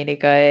for me to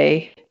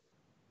go,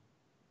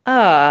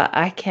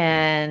 I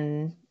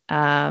can,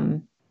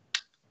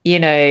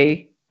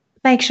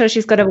 make sure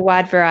she's got a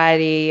wide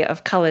variety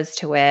of colours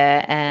to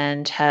wear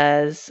and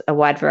has a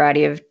wide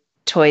variety of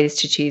toys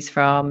to choose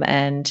from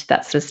and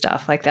that sort of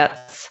stuff. Like,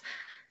 that's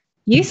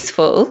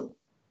useful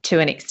to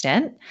an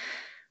extent,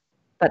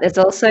 but there's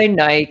also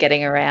no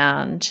getting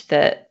around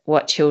that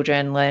what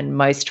children learn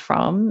most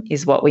from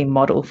is what we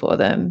model for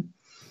them.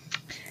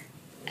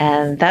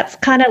 And that's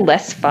kind of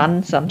less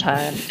fun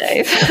sometimes,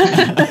 Dave.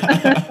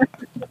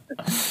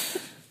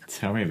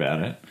 Tell me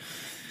about it.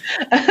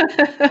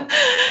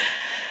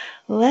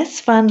 Less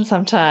fun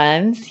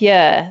sometimes,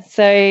 yeah.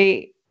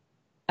 So,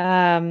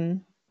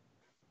 and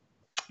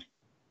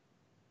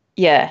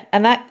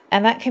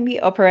that can be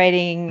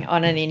operating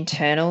on an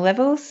internal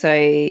level. So,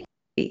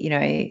 you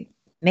know,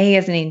 me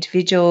as an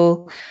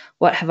individual,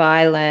 what have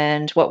I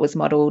learned? What was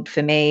modelled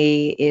for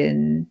me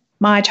in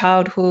my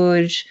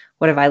childhood?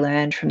 What have I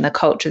learned from the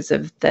cultures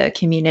of the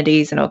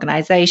communities and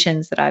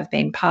organisations that I've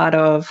been part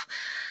of?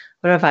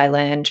 What have I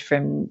learned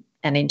from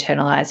and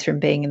internalised from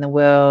being in the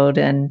world,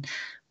 and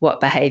what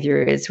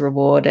behaviour is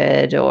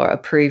rewarded or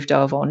approved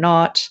of or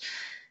not?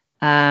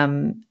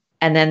 And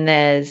then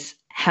there's,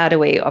 how do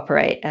we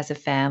operate as a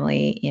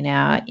family in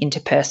our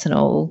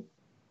interpersonal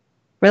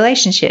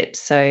relationships?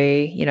 So,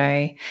 you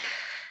know,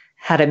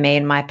 how do me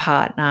and my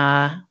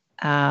partner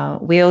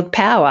wield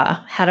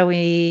power? How do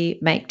we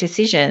make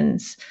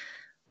decisions?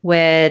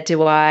 Where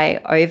do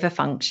I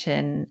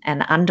overfunction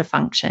and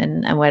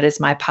underfunction? And where does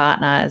my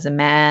partner as a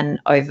man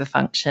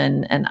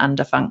overfunction and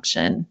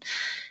underfunction?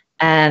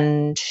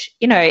 And,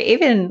 you know,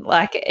 even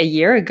like a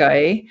year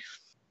ago,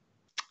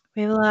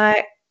 we were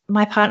like,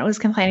 my partner was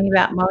complaining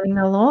about mowing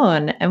the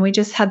lawn, and we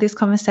just had this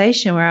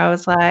conversation where I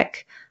was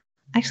like,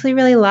 actually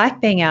really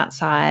like being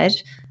outside,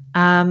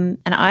 and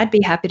I'd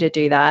be happy to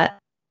do that.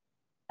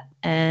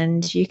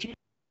 And you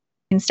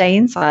can stay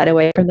inside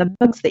away from the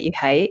bugs that you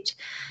hate.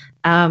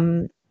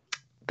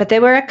 But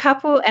there were a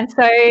couple, and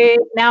so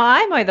now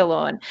I mow the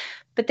lawn.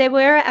 But there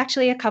were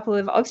actually a couple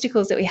of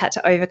obstacles that we had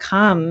to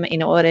overcome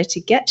in order to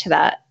get to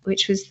that,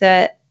 which was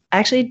that I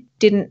actually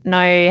didn't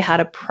know how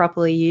to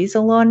properly use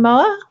a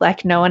lawnmower.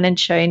 Like, no one had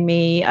shown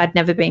me. I'd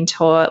never been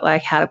taught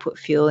like how to put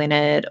fuel in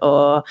it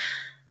or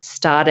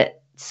start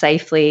it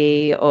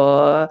safely,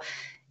 or,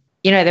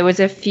 you know, there was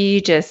a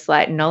few just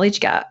like knowledge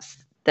gaps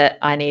that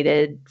I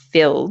needed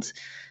filled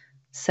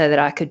so that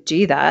I could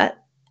do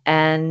that.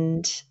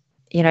 And,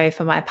 you know,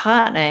 for my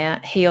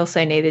partner, he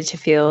also needed to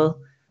feel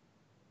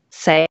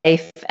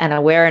safe and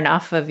aware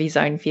enough of his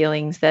own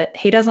feelings that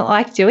he doesn't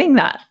like doing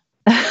that.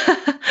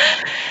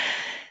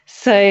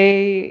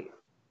 So,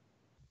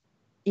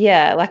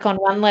 yeah, like on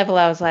one level,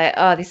 I was like,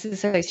 oh, this is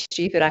so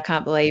stupid. I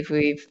can't believe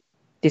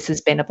this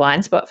has been a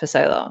blind spot for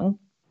so long.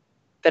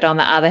 But on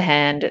the other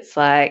hand, it's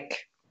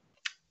like,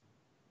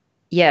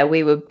 yeah,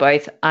 we were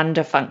both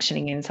under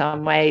functioning in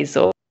some ways,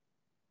 or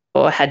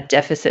had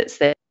deficits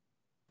that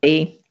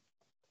we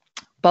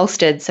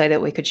bolstered so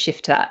that we could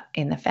shift that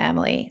in the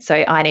family.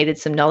 So I needed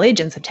some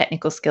knowledge and some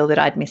technical skill that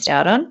I'd missed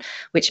out on,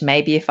 which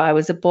maybe if I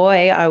was a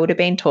boy, I would have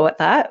been taught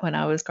that when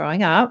I was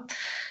growing up.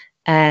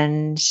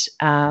 And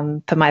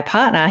for my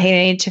partner, he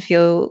needed to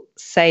feel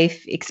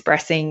safe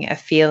expressing a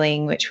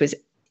feeling which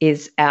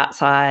is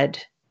outside,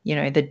 you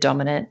know, the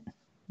dominant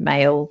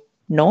male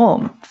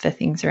norm for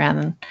things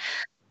around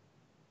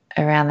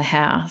the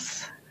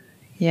house.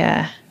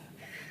 Yeah.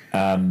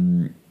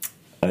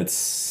 It's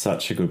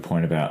such a good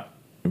point about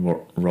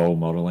role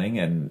modeling,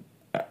 and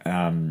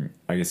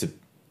I guess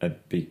a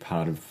big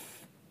part of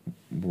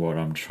what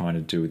I'm trying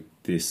to do with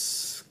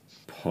this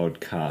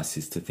podcast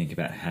is to think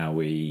about how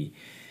we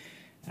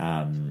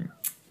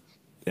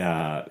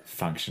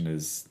function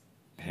as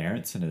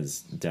parents and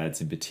as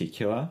dads in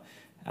particular,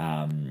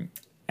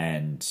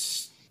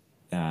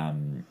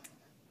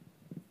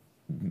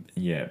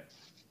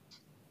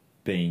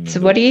 being. So,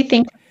 what do you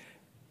think?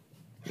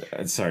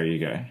 Sorry, you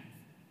go.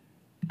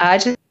 I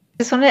just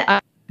want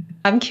to.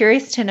 I'm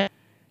curious to know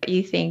what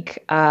you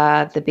think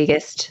are the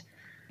biggest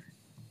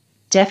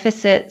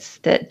deficits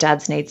that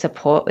dads need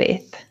support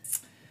with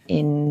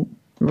in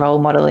role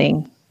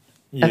modeling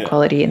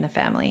equality in the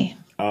family.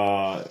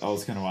 I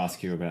was going to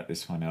ask you about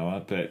this one,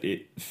 Ella, but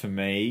for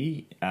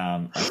me,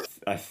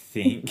 I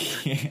think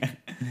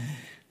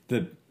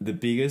the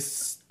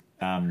biggest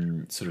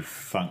sort of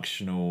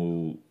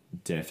functional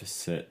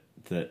deficit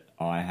that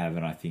I have,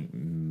 and I think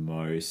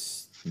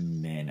most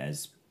men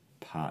as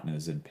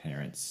partners and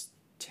parents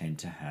tend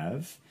to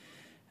have,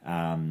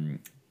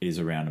 is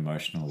around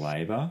emotional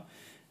labour,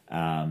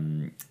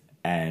 and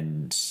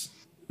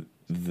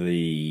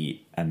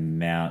the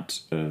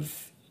amount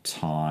of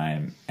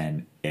time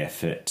and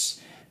effort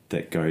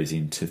that goes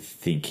into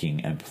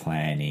thinking and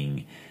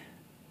planning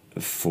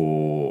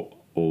for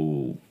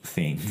all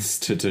things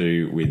to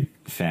do with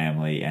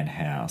family and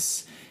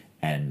house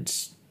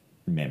and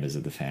members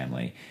of the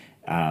family.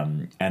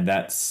 And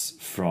that's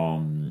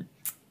from,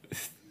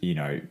 you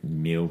know,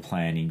 meal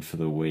planning for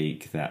the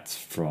week. That's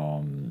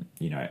from,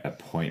 you know,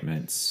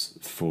 appointments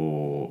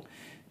for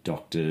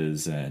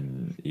doctors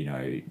and, you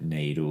know,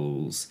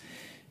 needles,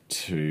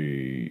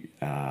 to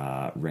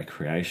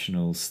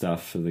recreational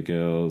stuff for the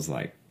girls,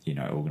 like, you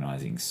know,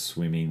 organising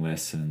swimming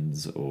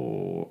lessons,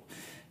 or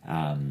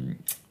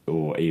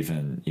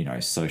even, you know,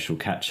 social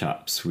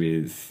catch-ups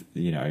with,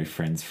 you know,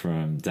 friends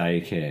from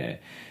daycare.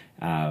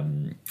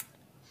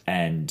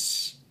 And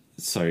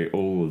so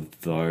all of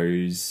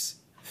those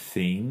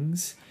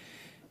things,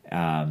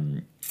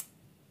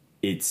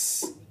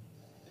 it's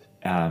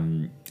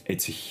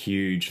a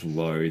huge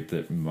load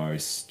that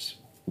most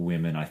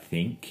women, I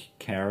think,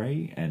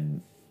 carry,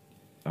 and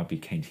I'll be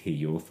keen to hear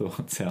your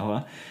thoughts,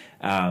 Ella.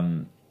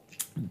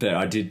 But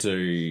I did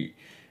do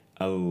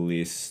a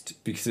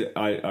list because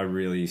I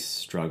really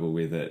struggle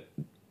with it,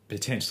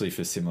 potentially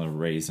for similar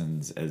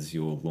reasons as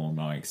your lawn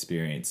mowing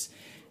experience.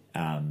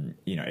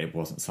 You know, it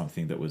wasn't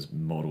something that was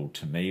modelled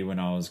to me when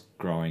I was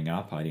growing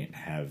up. I didn't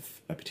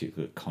have a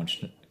particular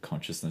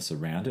consciousness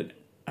around it,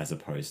 as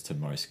opposed to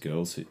most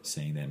girls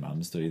seeing their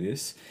mums do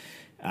this.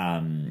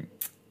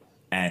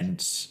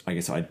 And I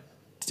guess I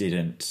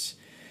didn't,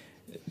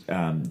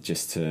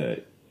 just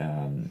to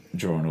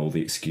draw on all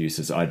the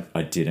excuses, I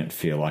didn't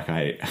feel like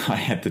I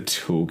had the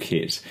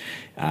toolkit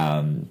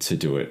to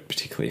do it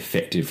particularly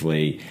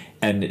effectively,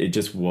 and it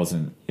just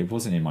wasn't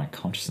in my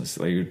consciousness.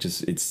 Like,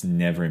 it's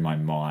never in my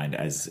mind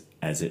as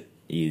it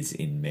is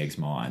in Meg's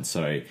mind.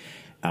 So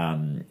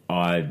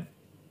I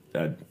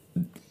a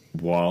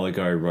while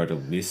ago wrote a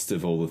list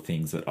of all the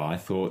things that I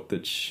thought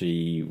that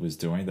she was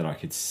doing that I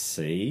could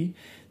see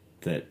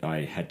that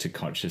I had to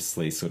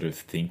consciously sort of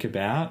think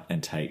about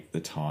and take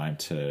the time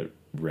to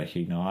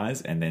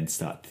recognize, and then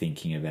start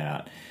thinking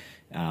about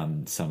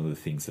some of the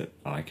things that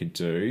I could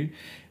do.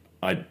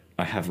 I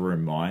have a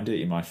reminder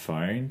in my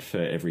phone for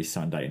every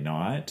Sunday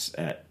night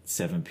at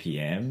 7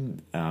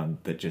 p.m.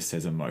 That just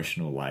says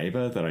emotional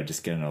labour, that I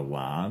just get an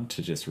alarm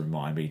to just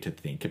remind me to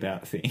think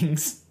about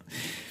things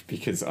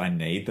because I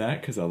need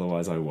that, because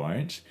otherwise I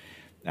won't.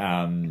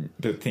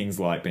 But things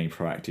like being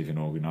proactive and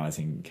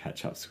organising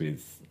catch-ups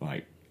with,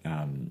 like,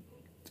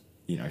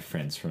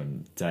 friends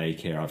from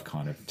daycare, I've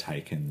kind of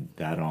taken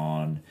that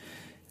on.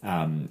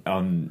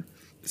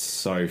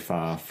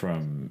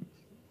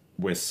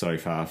 We're so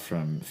far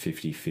from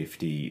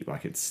 50-50,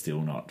 like, it's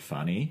still not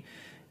funny.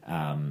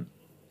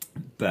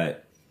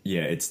 But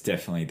yeah, it's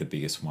definitely the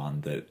biggest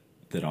one that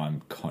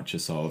I'm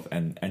conscious of,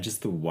 and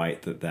just the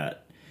weight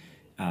that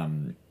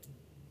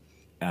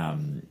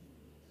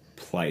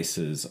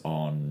places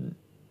on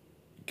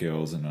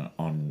girls and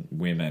on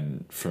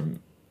women,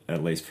 from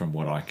at least from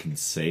what I can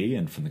see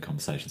and from the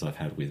conversations I've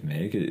had with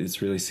Meg,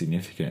 it's really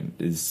significant.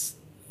 Is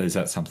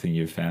that something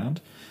you've found?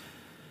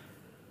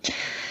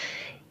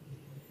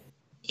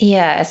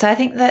 Yeah, so I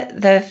think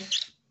that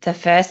the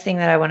first thing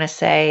that I want to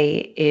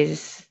say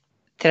is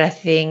that I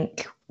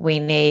think we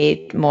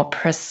need more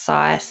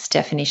precise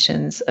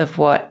definitions of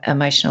what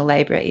emotional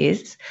labour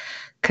is,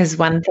 because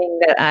one thing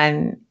that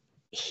I'm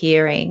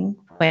hearing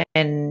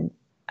when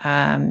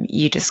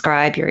you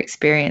describe your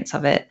experience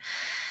of it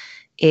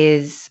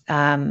is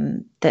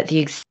that the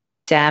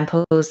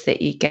examples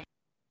that you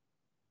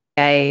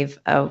gave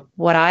are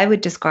what I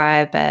would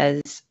describe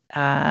as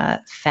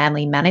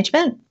family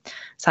management.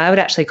 So I would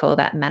actually call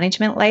that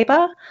management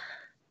labour,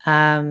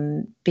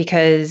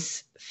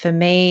 because for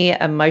me,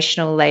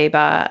 emotional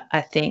labour,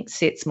 I think,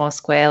 sits more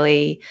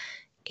squarely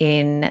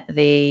in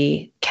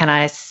the, can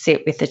I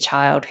sit with a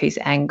child who's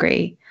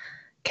angry?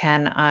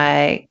 Can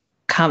I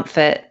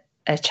comfort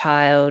a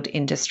child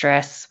in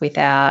distress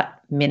without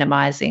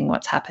minimising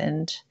what's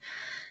happened?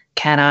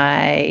 Can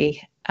I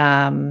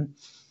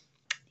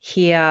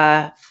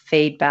hear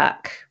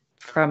feedback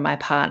from my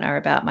partner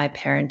about my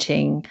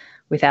parenting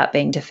without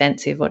being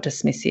defensive or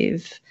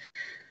dismissive?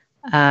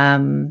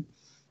 And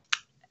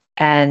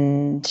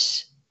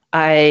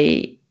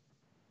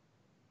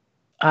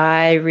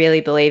I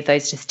really believe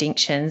those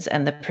distinctions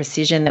and the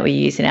precision that we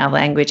use in our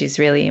language is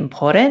really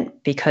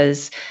important,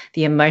 because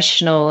the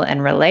emotional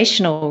and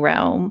relational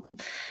realm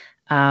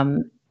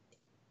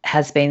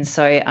has been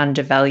so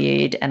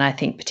undervalued, and I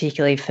think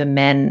particularly for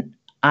men,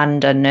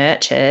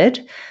 under-nurtured,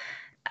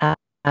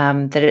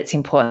 that it's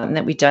important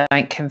that we don't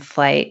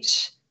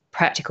conflate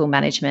practical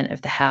management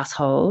of the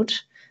household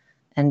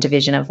and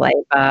division of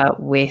labour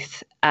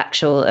with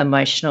actual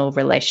emotional,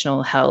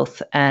 relational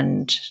health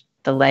and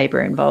the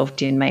labour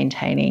involved in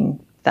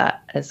maintaining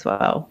that as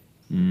well.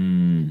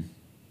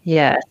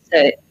 Yeah,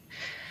 so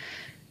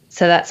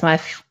that's my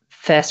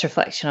first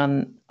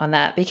reflection on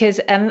that, because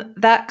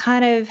that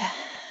kind of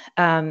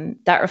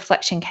that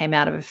reflection came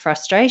out of a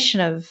frustration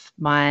of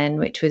mine,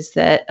 which was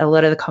that a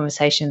lot of the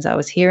conversations I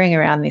was hearing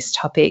around this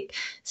topic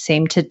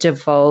seemed to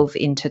devolve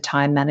into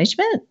time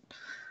management.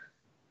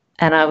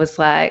 And I was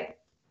like,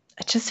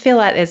 I just feel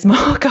like there's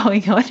more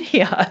going on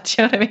here.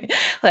 Do you know what I mean?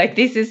 Like,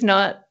 this is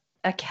not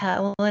a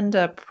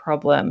calendar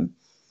problem.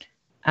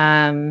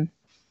 And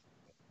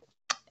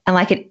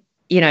like, it,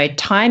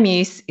 time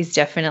use is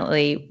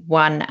definitely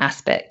one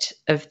aspect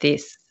of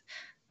this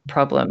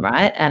problem,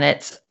 right? And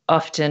it's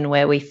often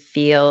where we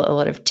feel a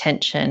lot of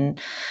tension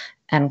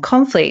and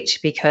conflict,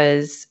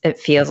 because it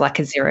feels like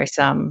a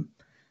zero-sum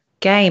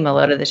game a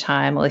lot of the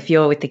time. Well, if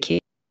you're with the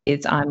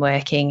kids, I'm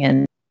working,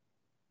 and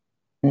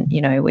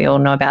we all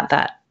know about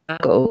that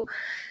struggle.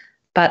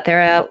 But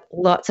there are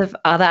lots of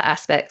other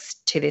aspects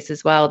to this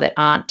as well that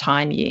aren't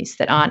time use,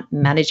 that aren't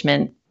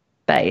management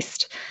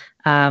based,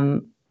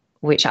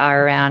 which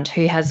are around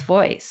who has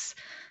voice,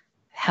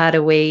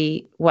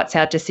 what's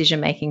our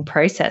decision-making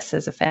process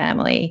as a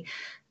family,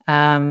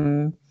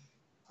 what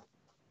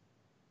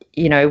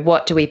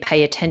do we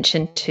pay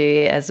attention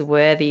to as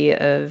worthy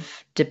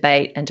of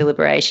debate and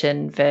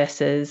deliberation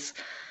versus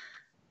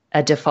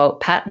a default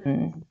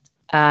pattern.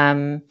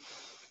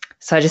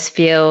 So I just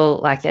feel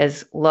like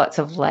there's lots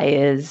of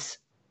layers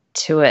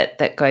to it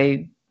that go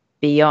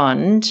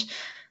beyond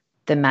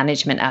the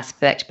management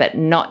aspect, but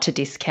not to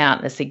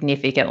discount the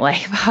significant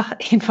labour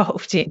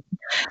involved in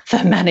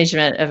the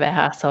management of a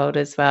household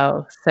as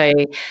well. So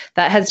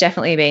that has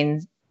definitely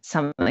been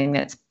something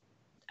that's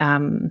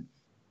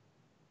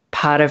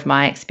part of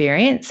my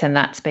experience, and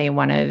that's been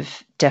one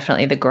of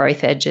definitely the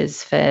growth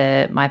edges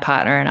for my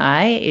partner and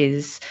I,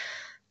 is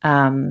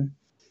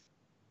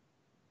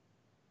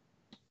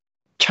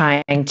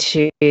trying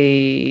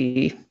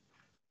to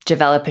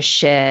develop a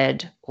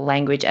shared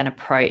language and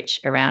approach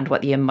around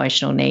what the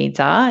emotional needs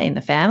are in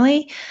the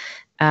family.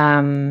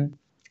 And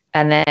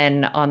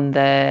then on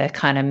the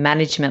kind of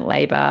management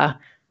labour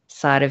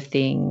side of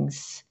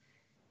things,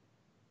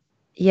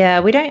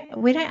 yeah, we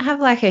don't have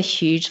like a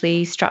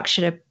hugely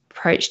structured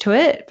approach to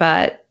it,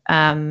 but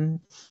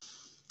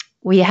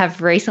we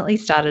have recently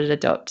started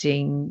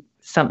adopting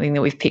something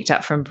that we've picked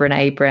up from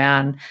Brené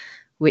Brown,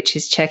 which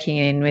is checking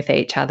in with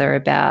each other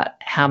about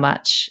how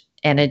much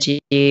energy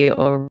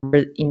or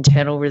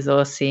internal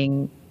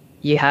resourcing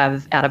you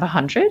have out of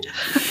 100.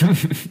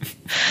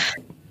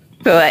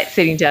 So like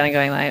sitting down and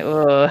going like,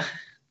 oh,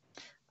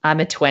 I'm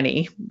a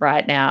 20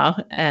 right now.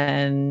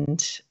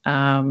 And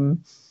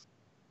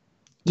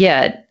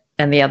yeah.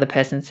 And the other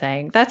person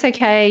saying, that's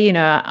okay. You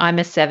know, I'm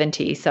a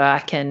 70, so I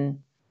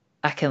can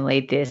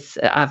lead this.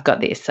 I've got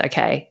this.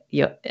 Okay.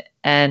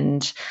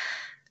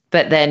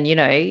 But then, you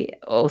know,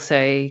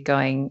 also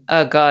going,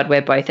 oh God,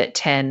 we're both at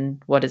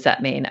 10. What does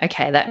that mean?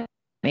 Okay. That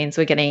means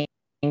we're getting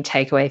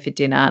takeaway for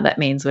dinner. That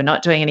means we're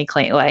not doing any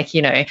clean, like,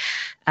 you know,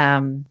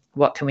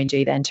 what can we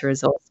do then to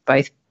resolve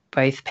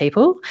both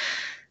people?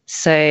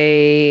 So,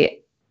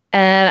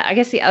 and I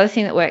guess the other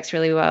thing that works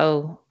really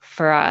well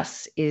for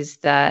us is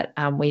that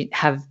we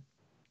have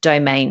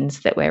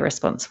domains that we're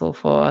responsible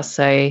for.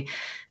 So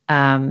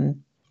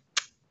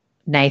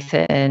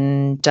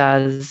Nathan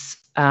does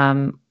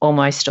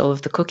almost all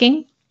of the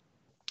cooking.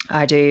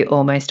 I do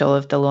almost all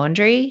of the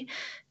laundry,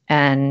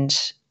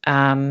 and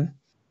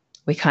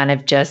we kind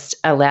of just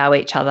allow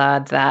each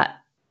other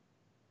that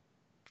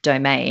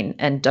domain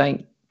and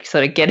don't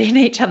sort of get in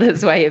each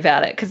other's way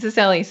about it, because there's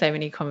only so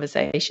many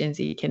conversations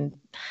you can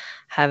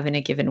have in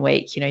a given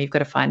week. You know, you've got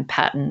to find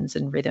patterns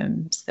and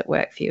rhythms that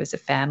work for you as a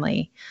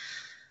family.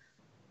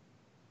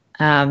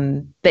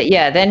 But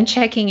yeah, then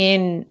checking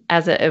in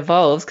as it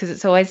evolves, because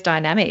it's always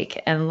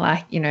dynamic and,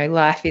 like, you know,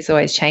 life is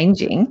always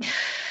changing.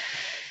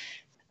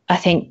 I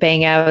think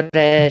being able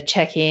to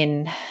check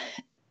in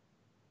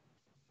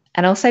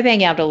and also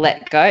being able to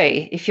let go.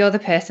 If you're the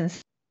person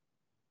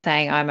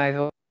saying I'm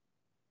over,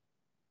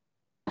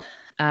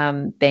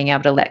 being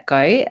able to let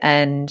go.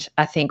 And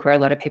I think where a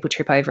lot of people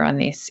trip over on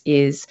this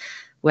is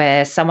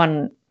where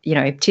someone, you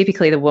know,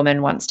 typically the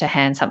woman wants to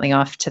hand something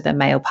off to the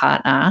male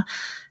partner,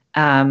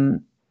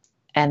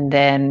 and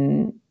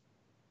then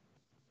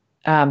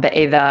but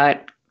either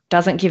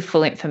doesn't give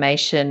full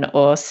information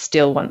or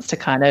still wants to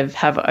kind of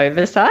have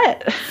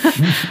oversight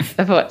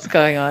of what's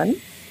going on.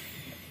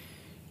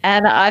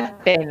 And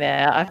I've been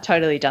there. I've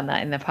totally done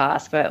that in the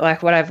past. But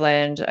like what I've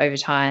learned over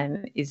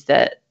time is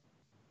that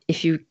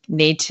if you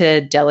need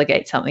to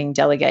delegate something,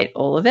 delegate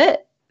all of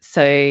it.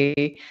 So,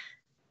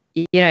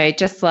 you know,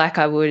 just like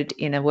I would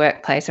in a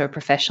workplace or a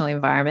professional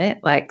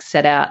environment, like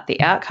set out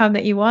the outcome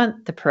that you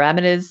want, the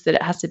parameters that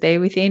it has to be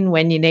within,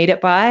 when you need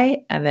it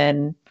by, and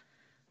then,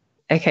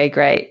 okay,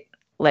 great,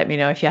 let me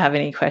know if you have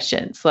any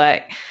questions.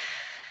 Like,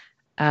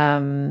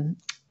 and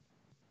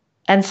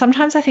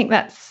sometimes I think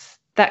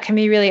that can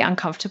be really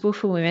uncomfortable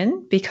for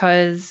women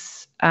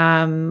because,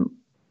 you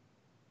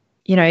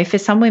know, for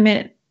some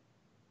women,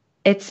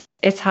 it's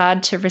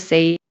hard to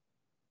receive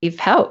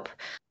help.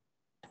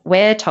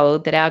 We're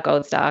told that our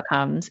gold star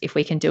comes if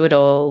we can do it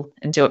all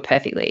and do it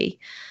perfectly.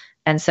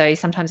 And so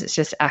sometimes it's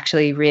just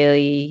actually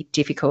really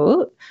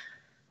difficult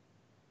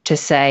to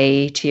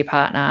say to your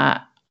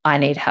partner, I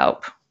need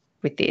help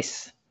with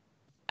this.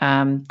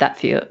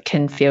 That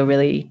can feel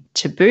really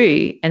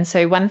taboo. And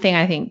so one thing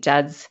I think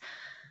dads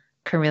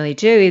can really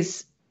do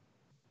is,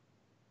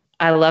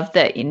 I love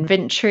the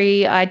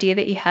inventory idea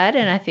that you had.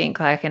 And I think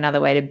like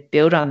another way to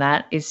build on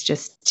that is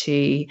just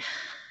to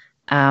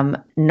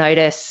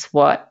notice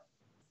what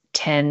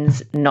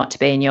tends not to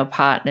be in your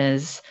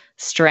partner's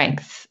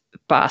strength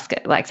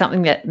basket, like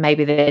something that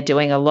maybe they're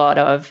doing a lot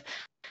of,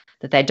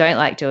 that they don't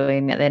like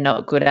doing, that they're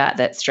not good at,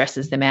 that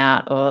stresses them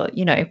out, or,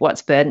 you know,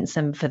 what's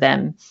burdensome for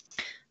them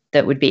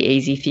that would be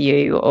easy for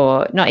you,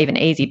 or not even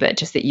easy, but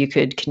just that you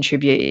could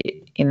contribute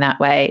in that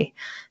way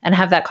and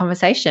have that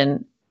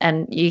conversation.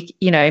 And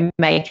you know,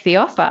 make the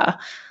offer.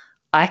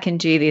 I can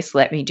do this.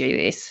 Let me do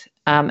this.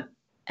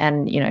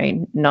 And, you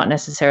know, not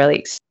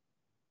necessarily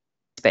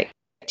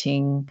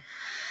expecting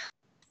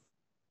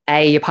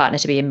your partner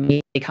to be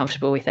immediately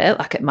comfortable with it.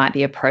 Like it might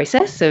be a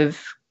process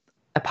of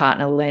a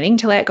partner learning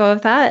to let go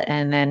of that,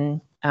 and then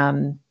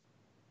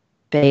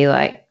be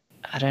like,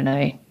 I don't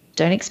know,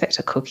 don't expect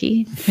a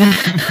cookie.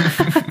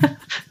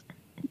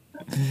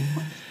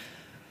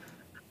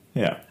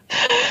 Yeah.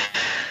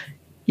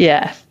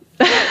 Yeah.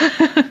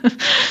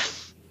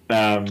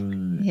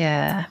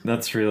 Yeah,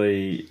 that's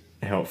really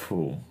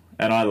helpful,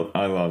 and I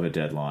love a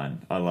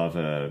deadline. I love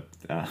a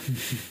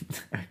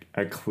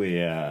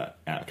clear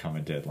outcome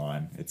and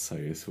deadline. It's so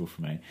useful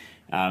for me,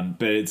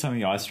 but it's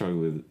something I struggle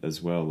with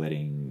as well.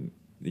 Letting,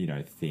 you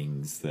know,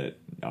 things that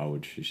I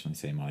would traditionally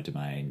see in my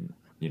domain,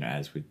 you know,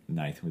 as with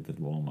Nathan with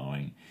the lawn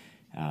mowing,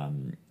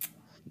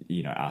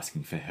 you know,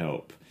 asking for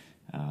help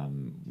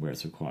where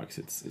it's required,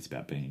 because it's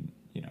about being,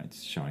 you know,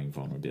 it's showing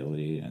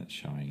vulnerability and it's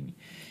showing,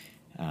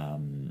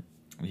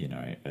 you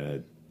know,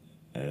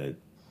 a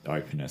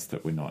openness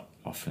that we're not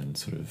often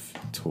sort of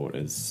taught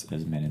as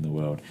men in the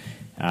world.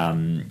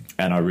 And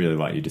I really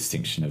like your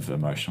distinction of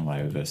emotional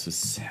labour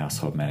versus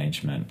household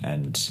management.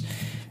 And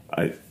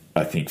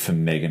I think for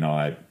Meg and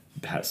I,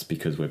 perhaps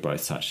because we're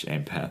both such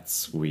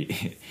empaths,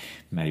 we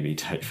maybe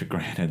take for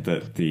granted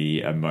that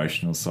the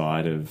emotional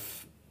side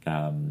of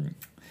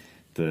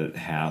the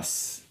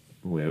house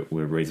we're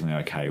reasonably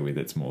okay with.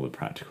 It's more the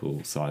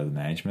practical side of the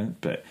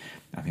management. But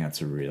I think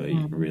that's a really,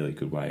 really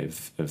good way of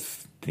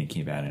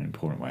thinking about it, an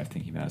important way of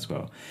thinking about it as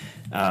well.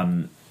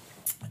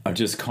 I'm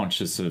just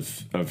conscious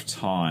of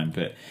time,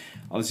 but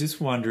I was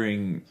just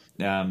wondering.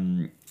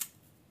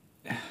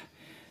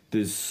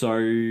 There's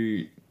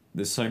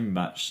so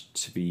much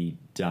to be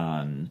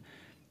done,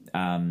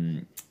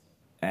 and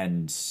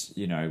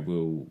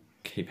we'll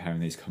keep having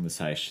these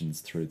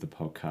conversations through the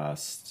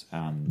podcast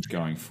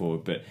going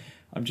forward. But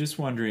I'm just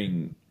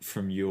wondering,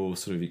 from your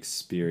sort of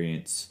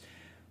experience,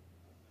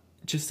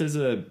 just as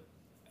a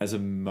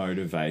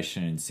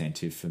motivation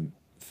incentive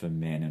for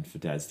men and for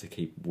dads to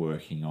keep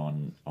working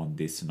on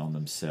this and on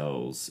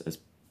themselves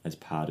as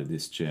part of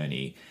this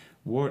journey,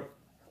 what's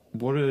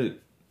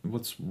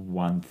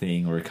one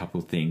thing or a couple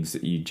of things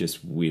that you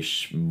just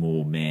wish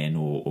more men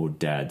or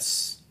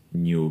dads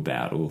knew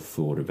about or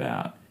thought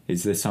about?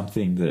 Is there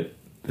something that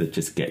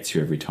just gets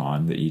you every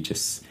time that you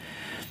just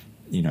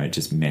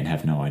men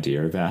have no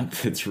idea about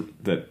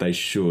that they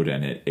should,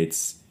 and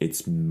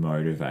it's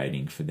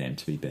motivating for them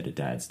to be better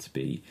dads, to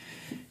be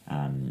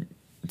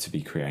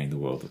creating the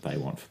world that they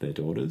want for their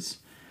daughters?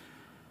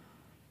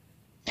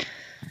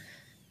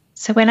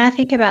 So when I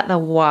think about the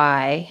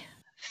why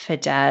for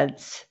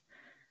dads,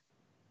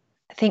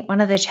 I think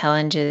one of the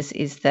challenges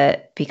is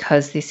that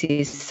because this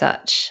is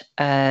such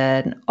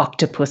an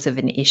octopus of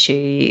an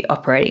issue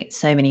operating at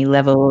so many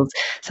levels,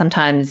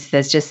 sometimes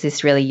there's just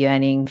this really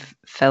yearning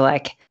for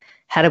like,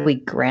 how do we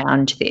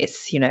ground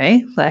this,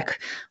 like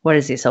what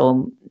does this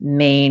all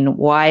mean?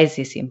 Why is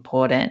this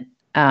important?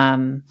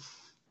 And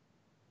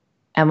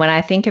when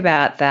I think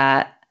about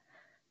that,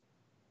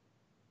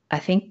 I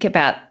think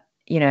about,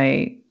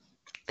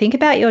 think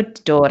about your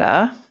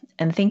daughter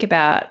and think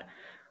about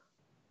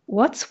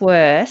what's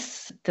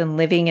worse than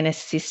living in a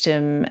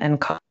system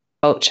and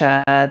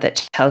culture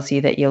that tells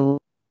you that you're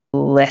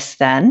less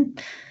than,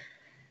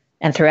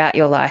 and throughout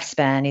your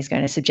lifespan is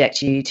going to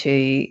subject you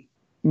to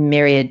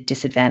myriad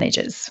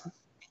disadvantages.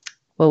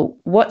 Well,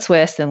 what's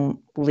worse than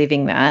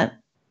living that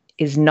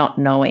is not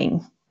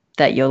knowing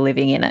that you're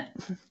living in it.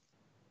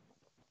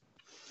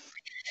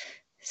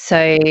 So,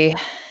 and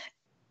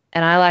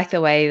I like the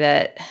way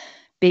that,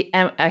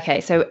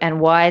 and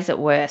why is it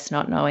worse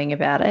not knowing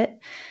about it?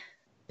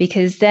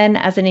 Because then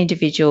as an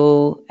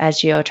individual,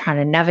 as you're trying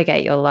to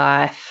navigate your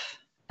life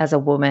as a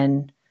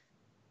woman,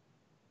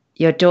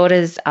 your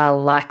daughters are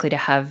likely to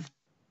have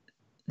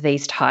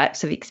these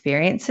types of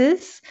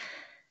experiences.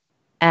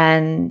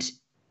 And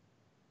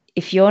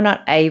if you're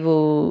not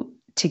able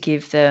to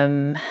give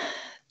them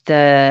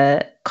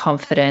the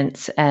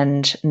confidence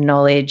and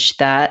knowledge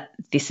that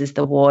this is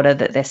the water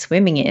that they're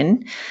swimming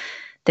in,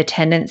 the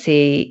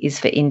tendency is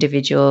for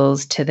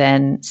individuals to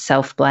then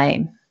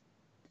self-blame.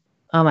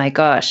 Oh my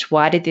gosh,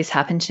 why did this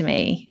happen to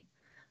me?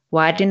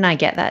 Why didn't I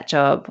get that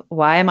job?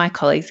 Why are my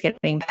colleagues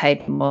getting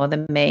paid more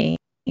than me?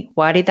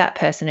 Why did that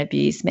person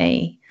abuse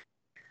me?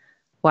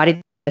 Why did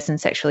that person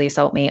sexually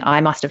assault me?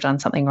 I must have done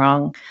something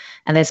wrong.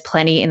 And there's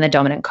plenty in the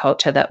dominant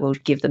culture that will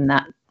give them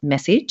that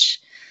message.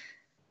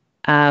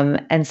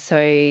 And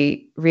so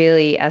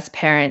really, as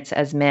parents,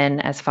 as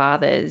men, as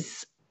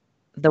fathers,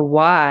 the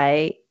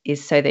why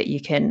is so that you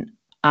can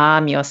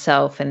arm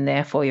yourself and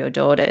therefore your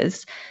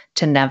daughters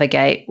to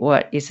navigate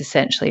what is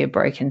essentially a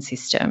broken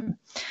system.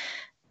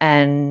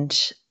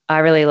 And I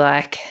really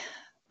like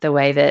the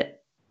way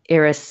that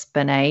Iris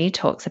Bonet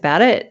talks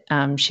about it.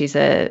 She's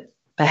a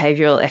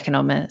behavioral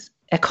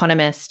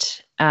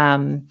economist,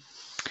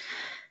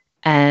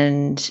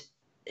 and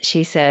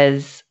she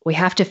says we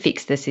have to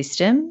fix the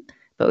system,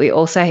 but we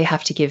also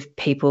have to give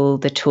people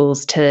the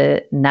tools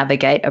to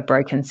navigate a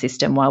broken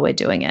system while we're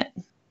doing it.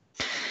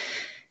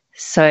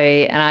 So,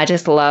 and I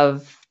just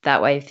love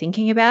that way of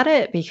thinking about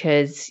it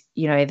because,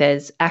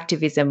 there's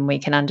activism we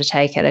can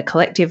undertake at a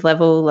collective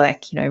level,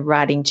 like,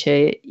 writing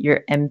to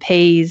your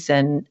MPs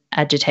and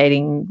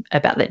agitating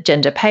about the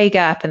gender pay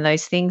gap and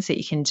those things that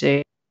you can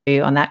do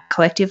on that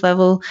collective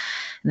level.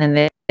 And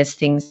then there's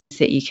things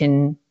that you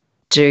can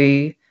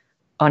do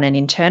on an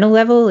internal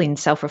level in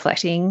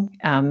self-reflecting.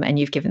 And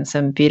you've given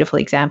some beautiful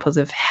examples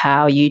of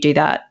how you do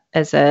that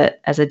as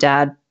a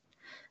dad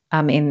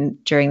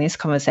during this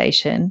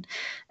conversation.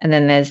 And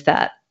then there's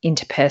that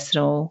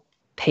interpersonal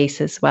piece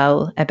as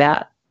well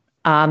about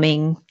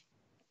arming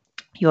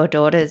your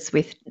daughters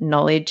with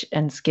knowledge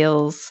and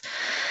skills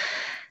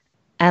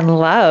and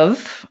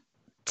love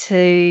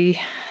to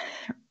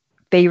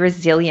be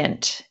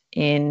resilient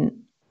in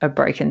a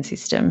broken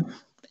system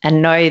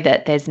and know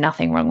that there's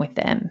nothing wrong with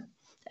them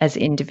as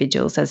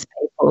individuals, as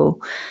people,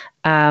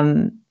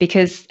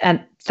 because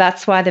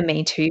that's why the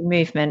Me Too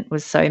movement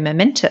was so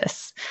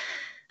momentous,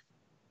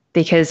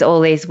 because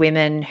all these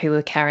women who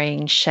were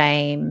carrying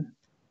shame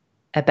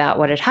about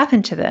what had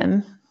happened to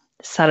them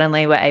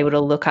suddenly were able to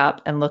look up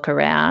and look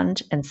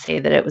around and see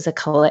that it was a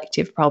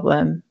collective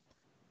problem,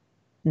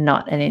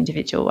 not an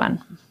individual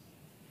one.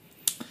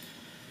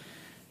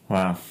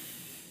 Wow.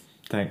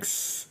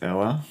 Thanks,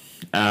 Ella.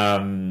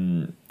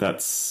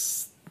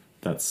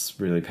 That's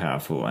really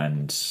powerful,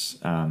 and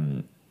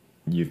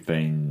you've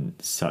been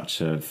such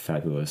a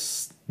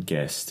fabulous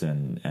guest,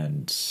 and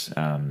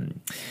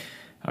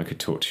I could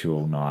talk to you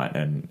all night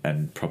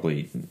and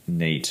probably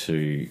need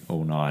to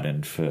all night,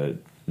 and for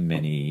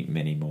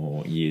many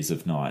more years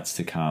of nights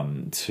to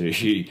come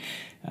to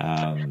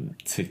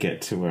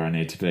get to where I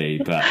need to be.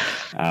 But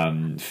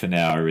for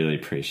now, I really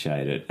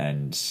appreciate it,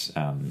 and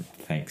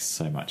thanks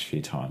so much for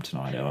your time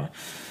tonight, Ella.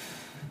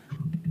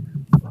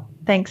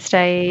 Thanks,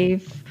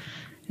 Dave.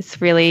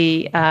 It's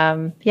really,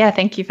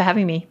 thank you for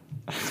having me.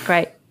 It's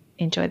great.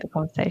 Enjoyed the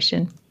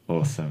conversation.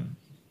 Awesome.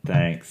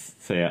 Thanks.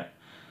 See ya.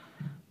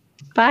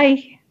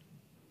 Bye.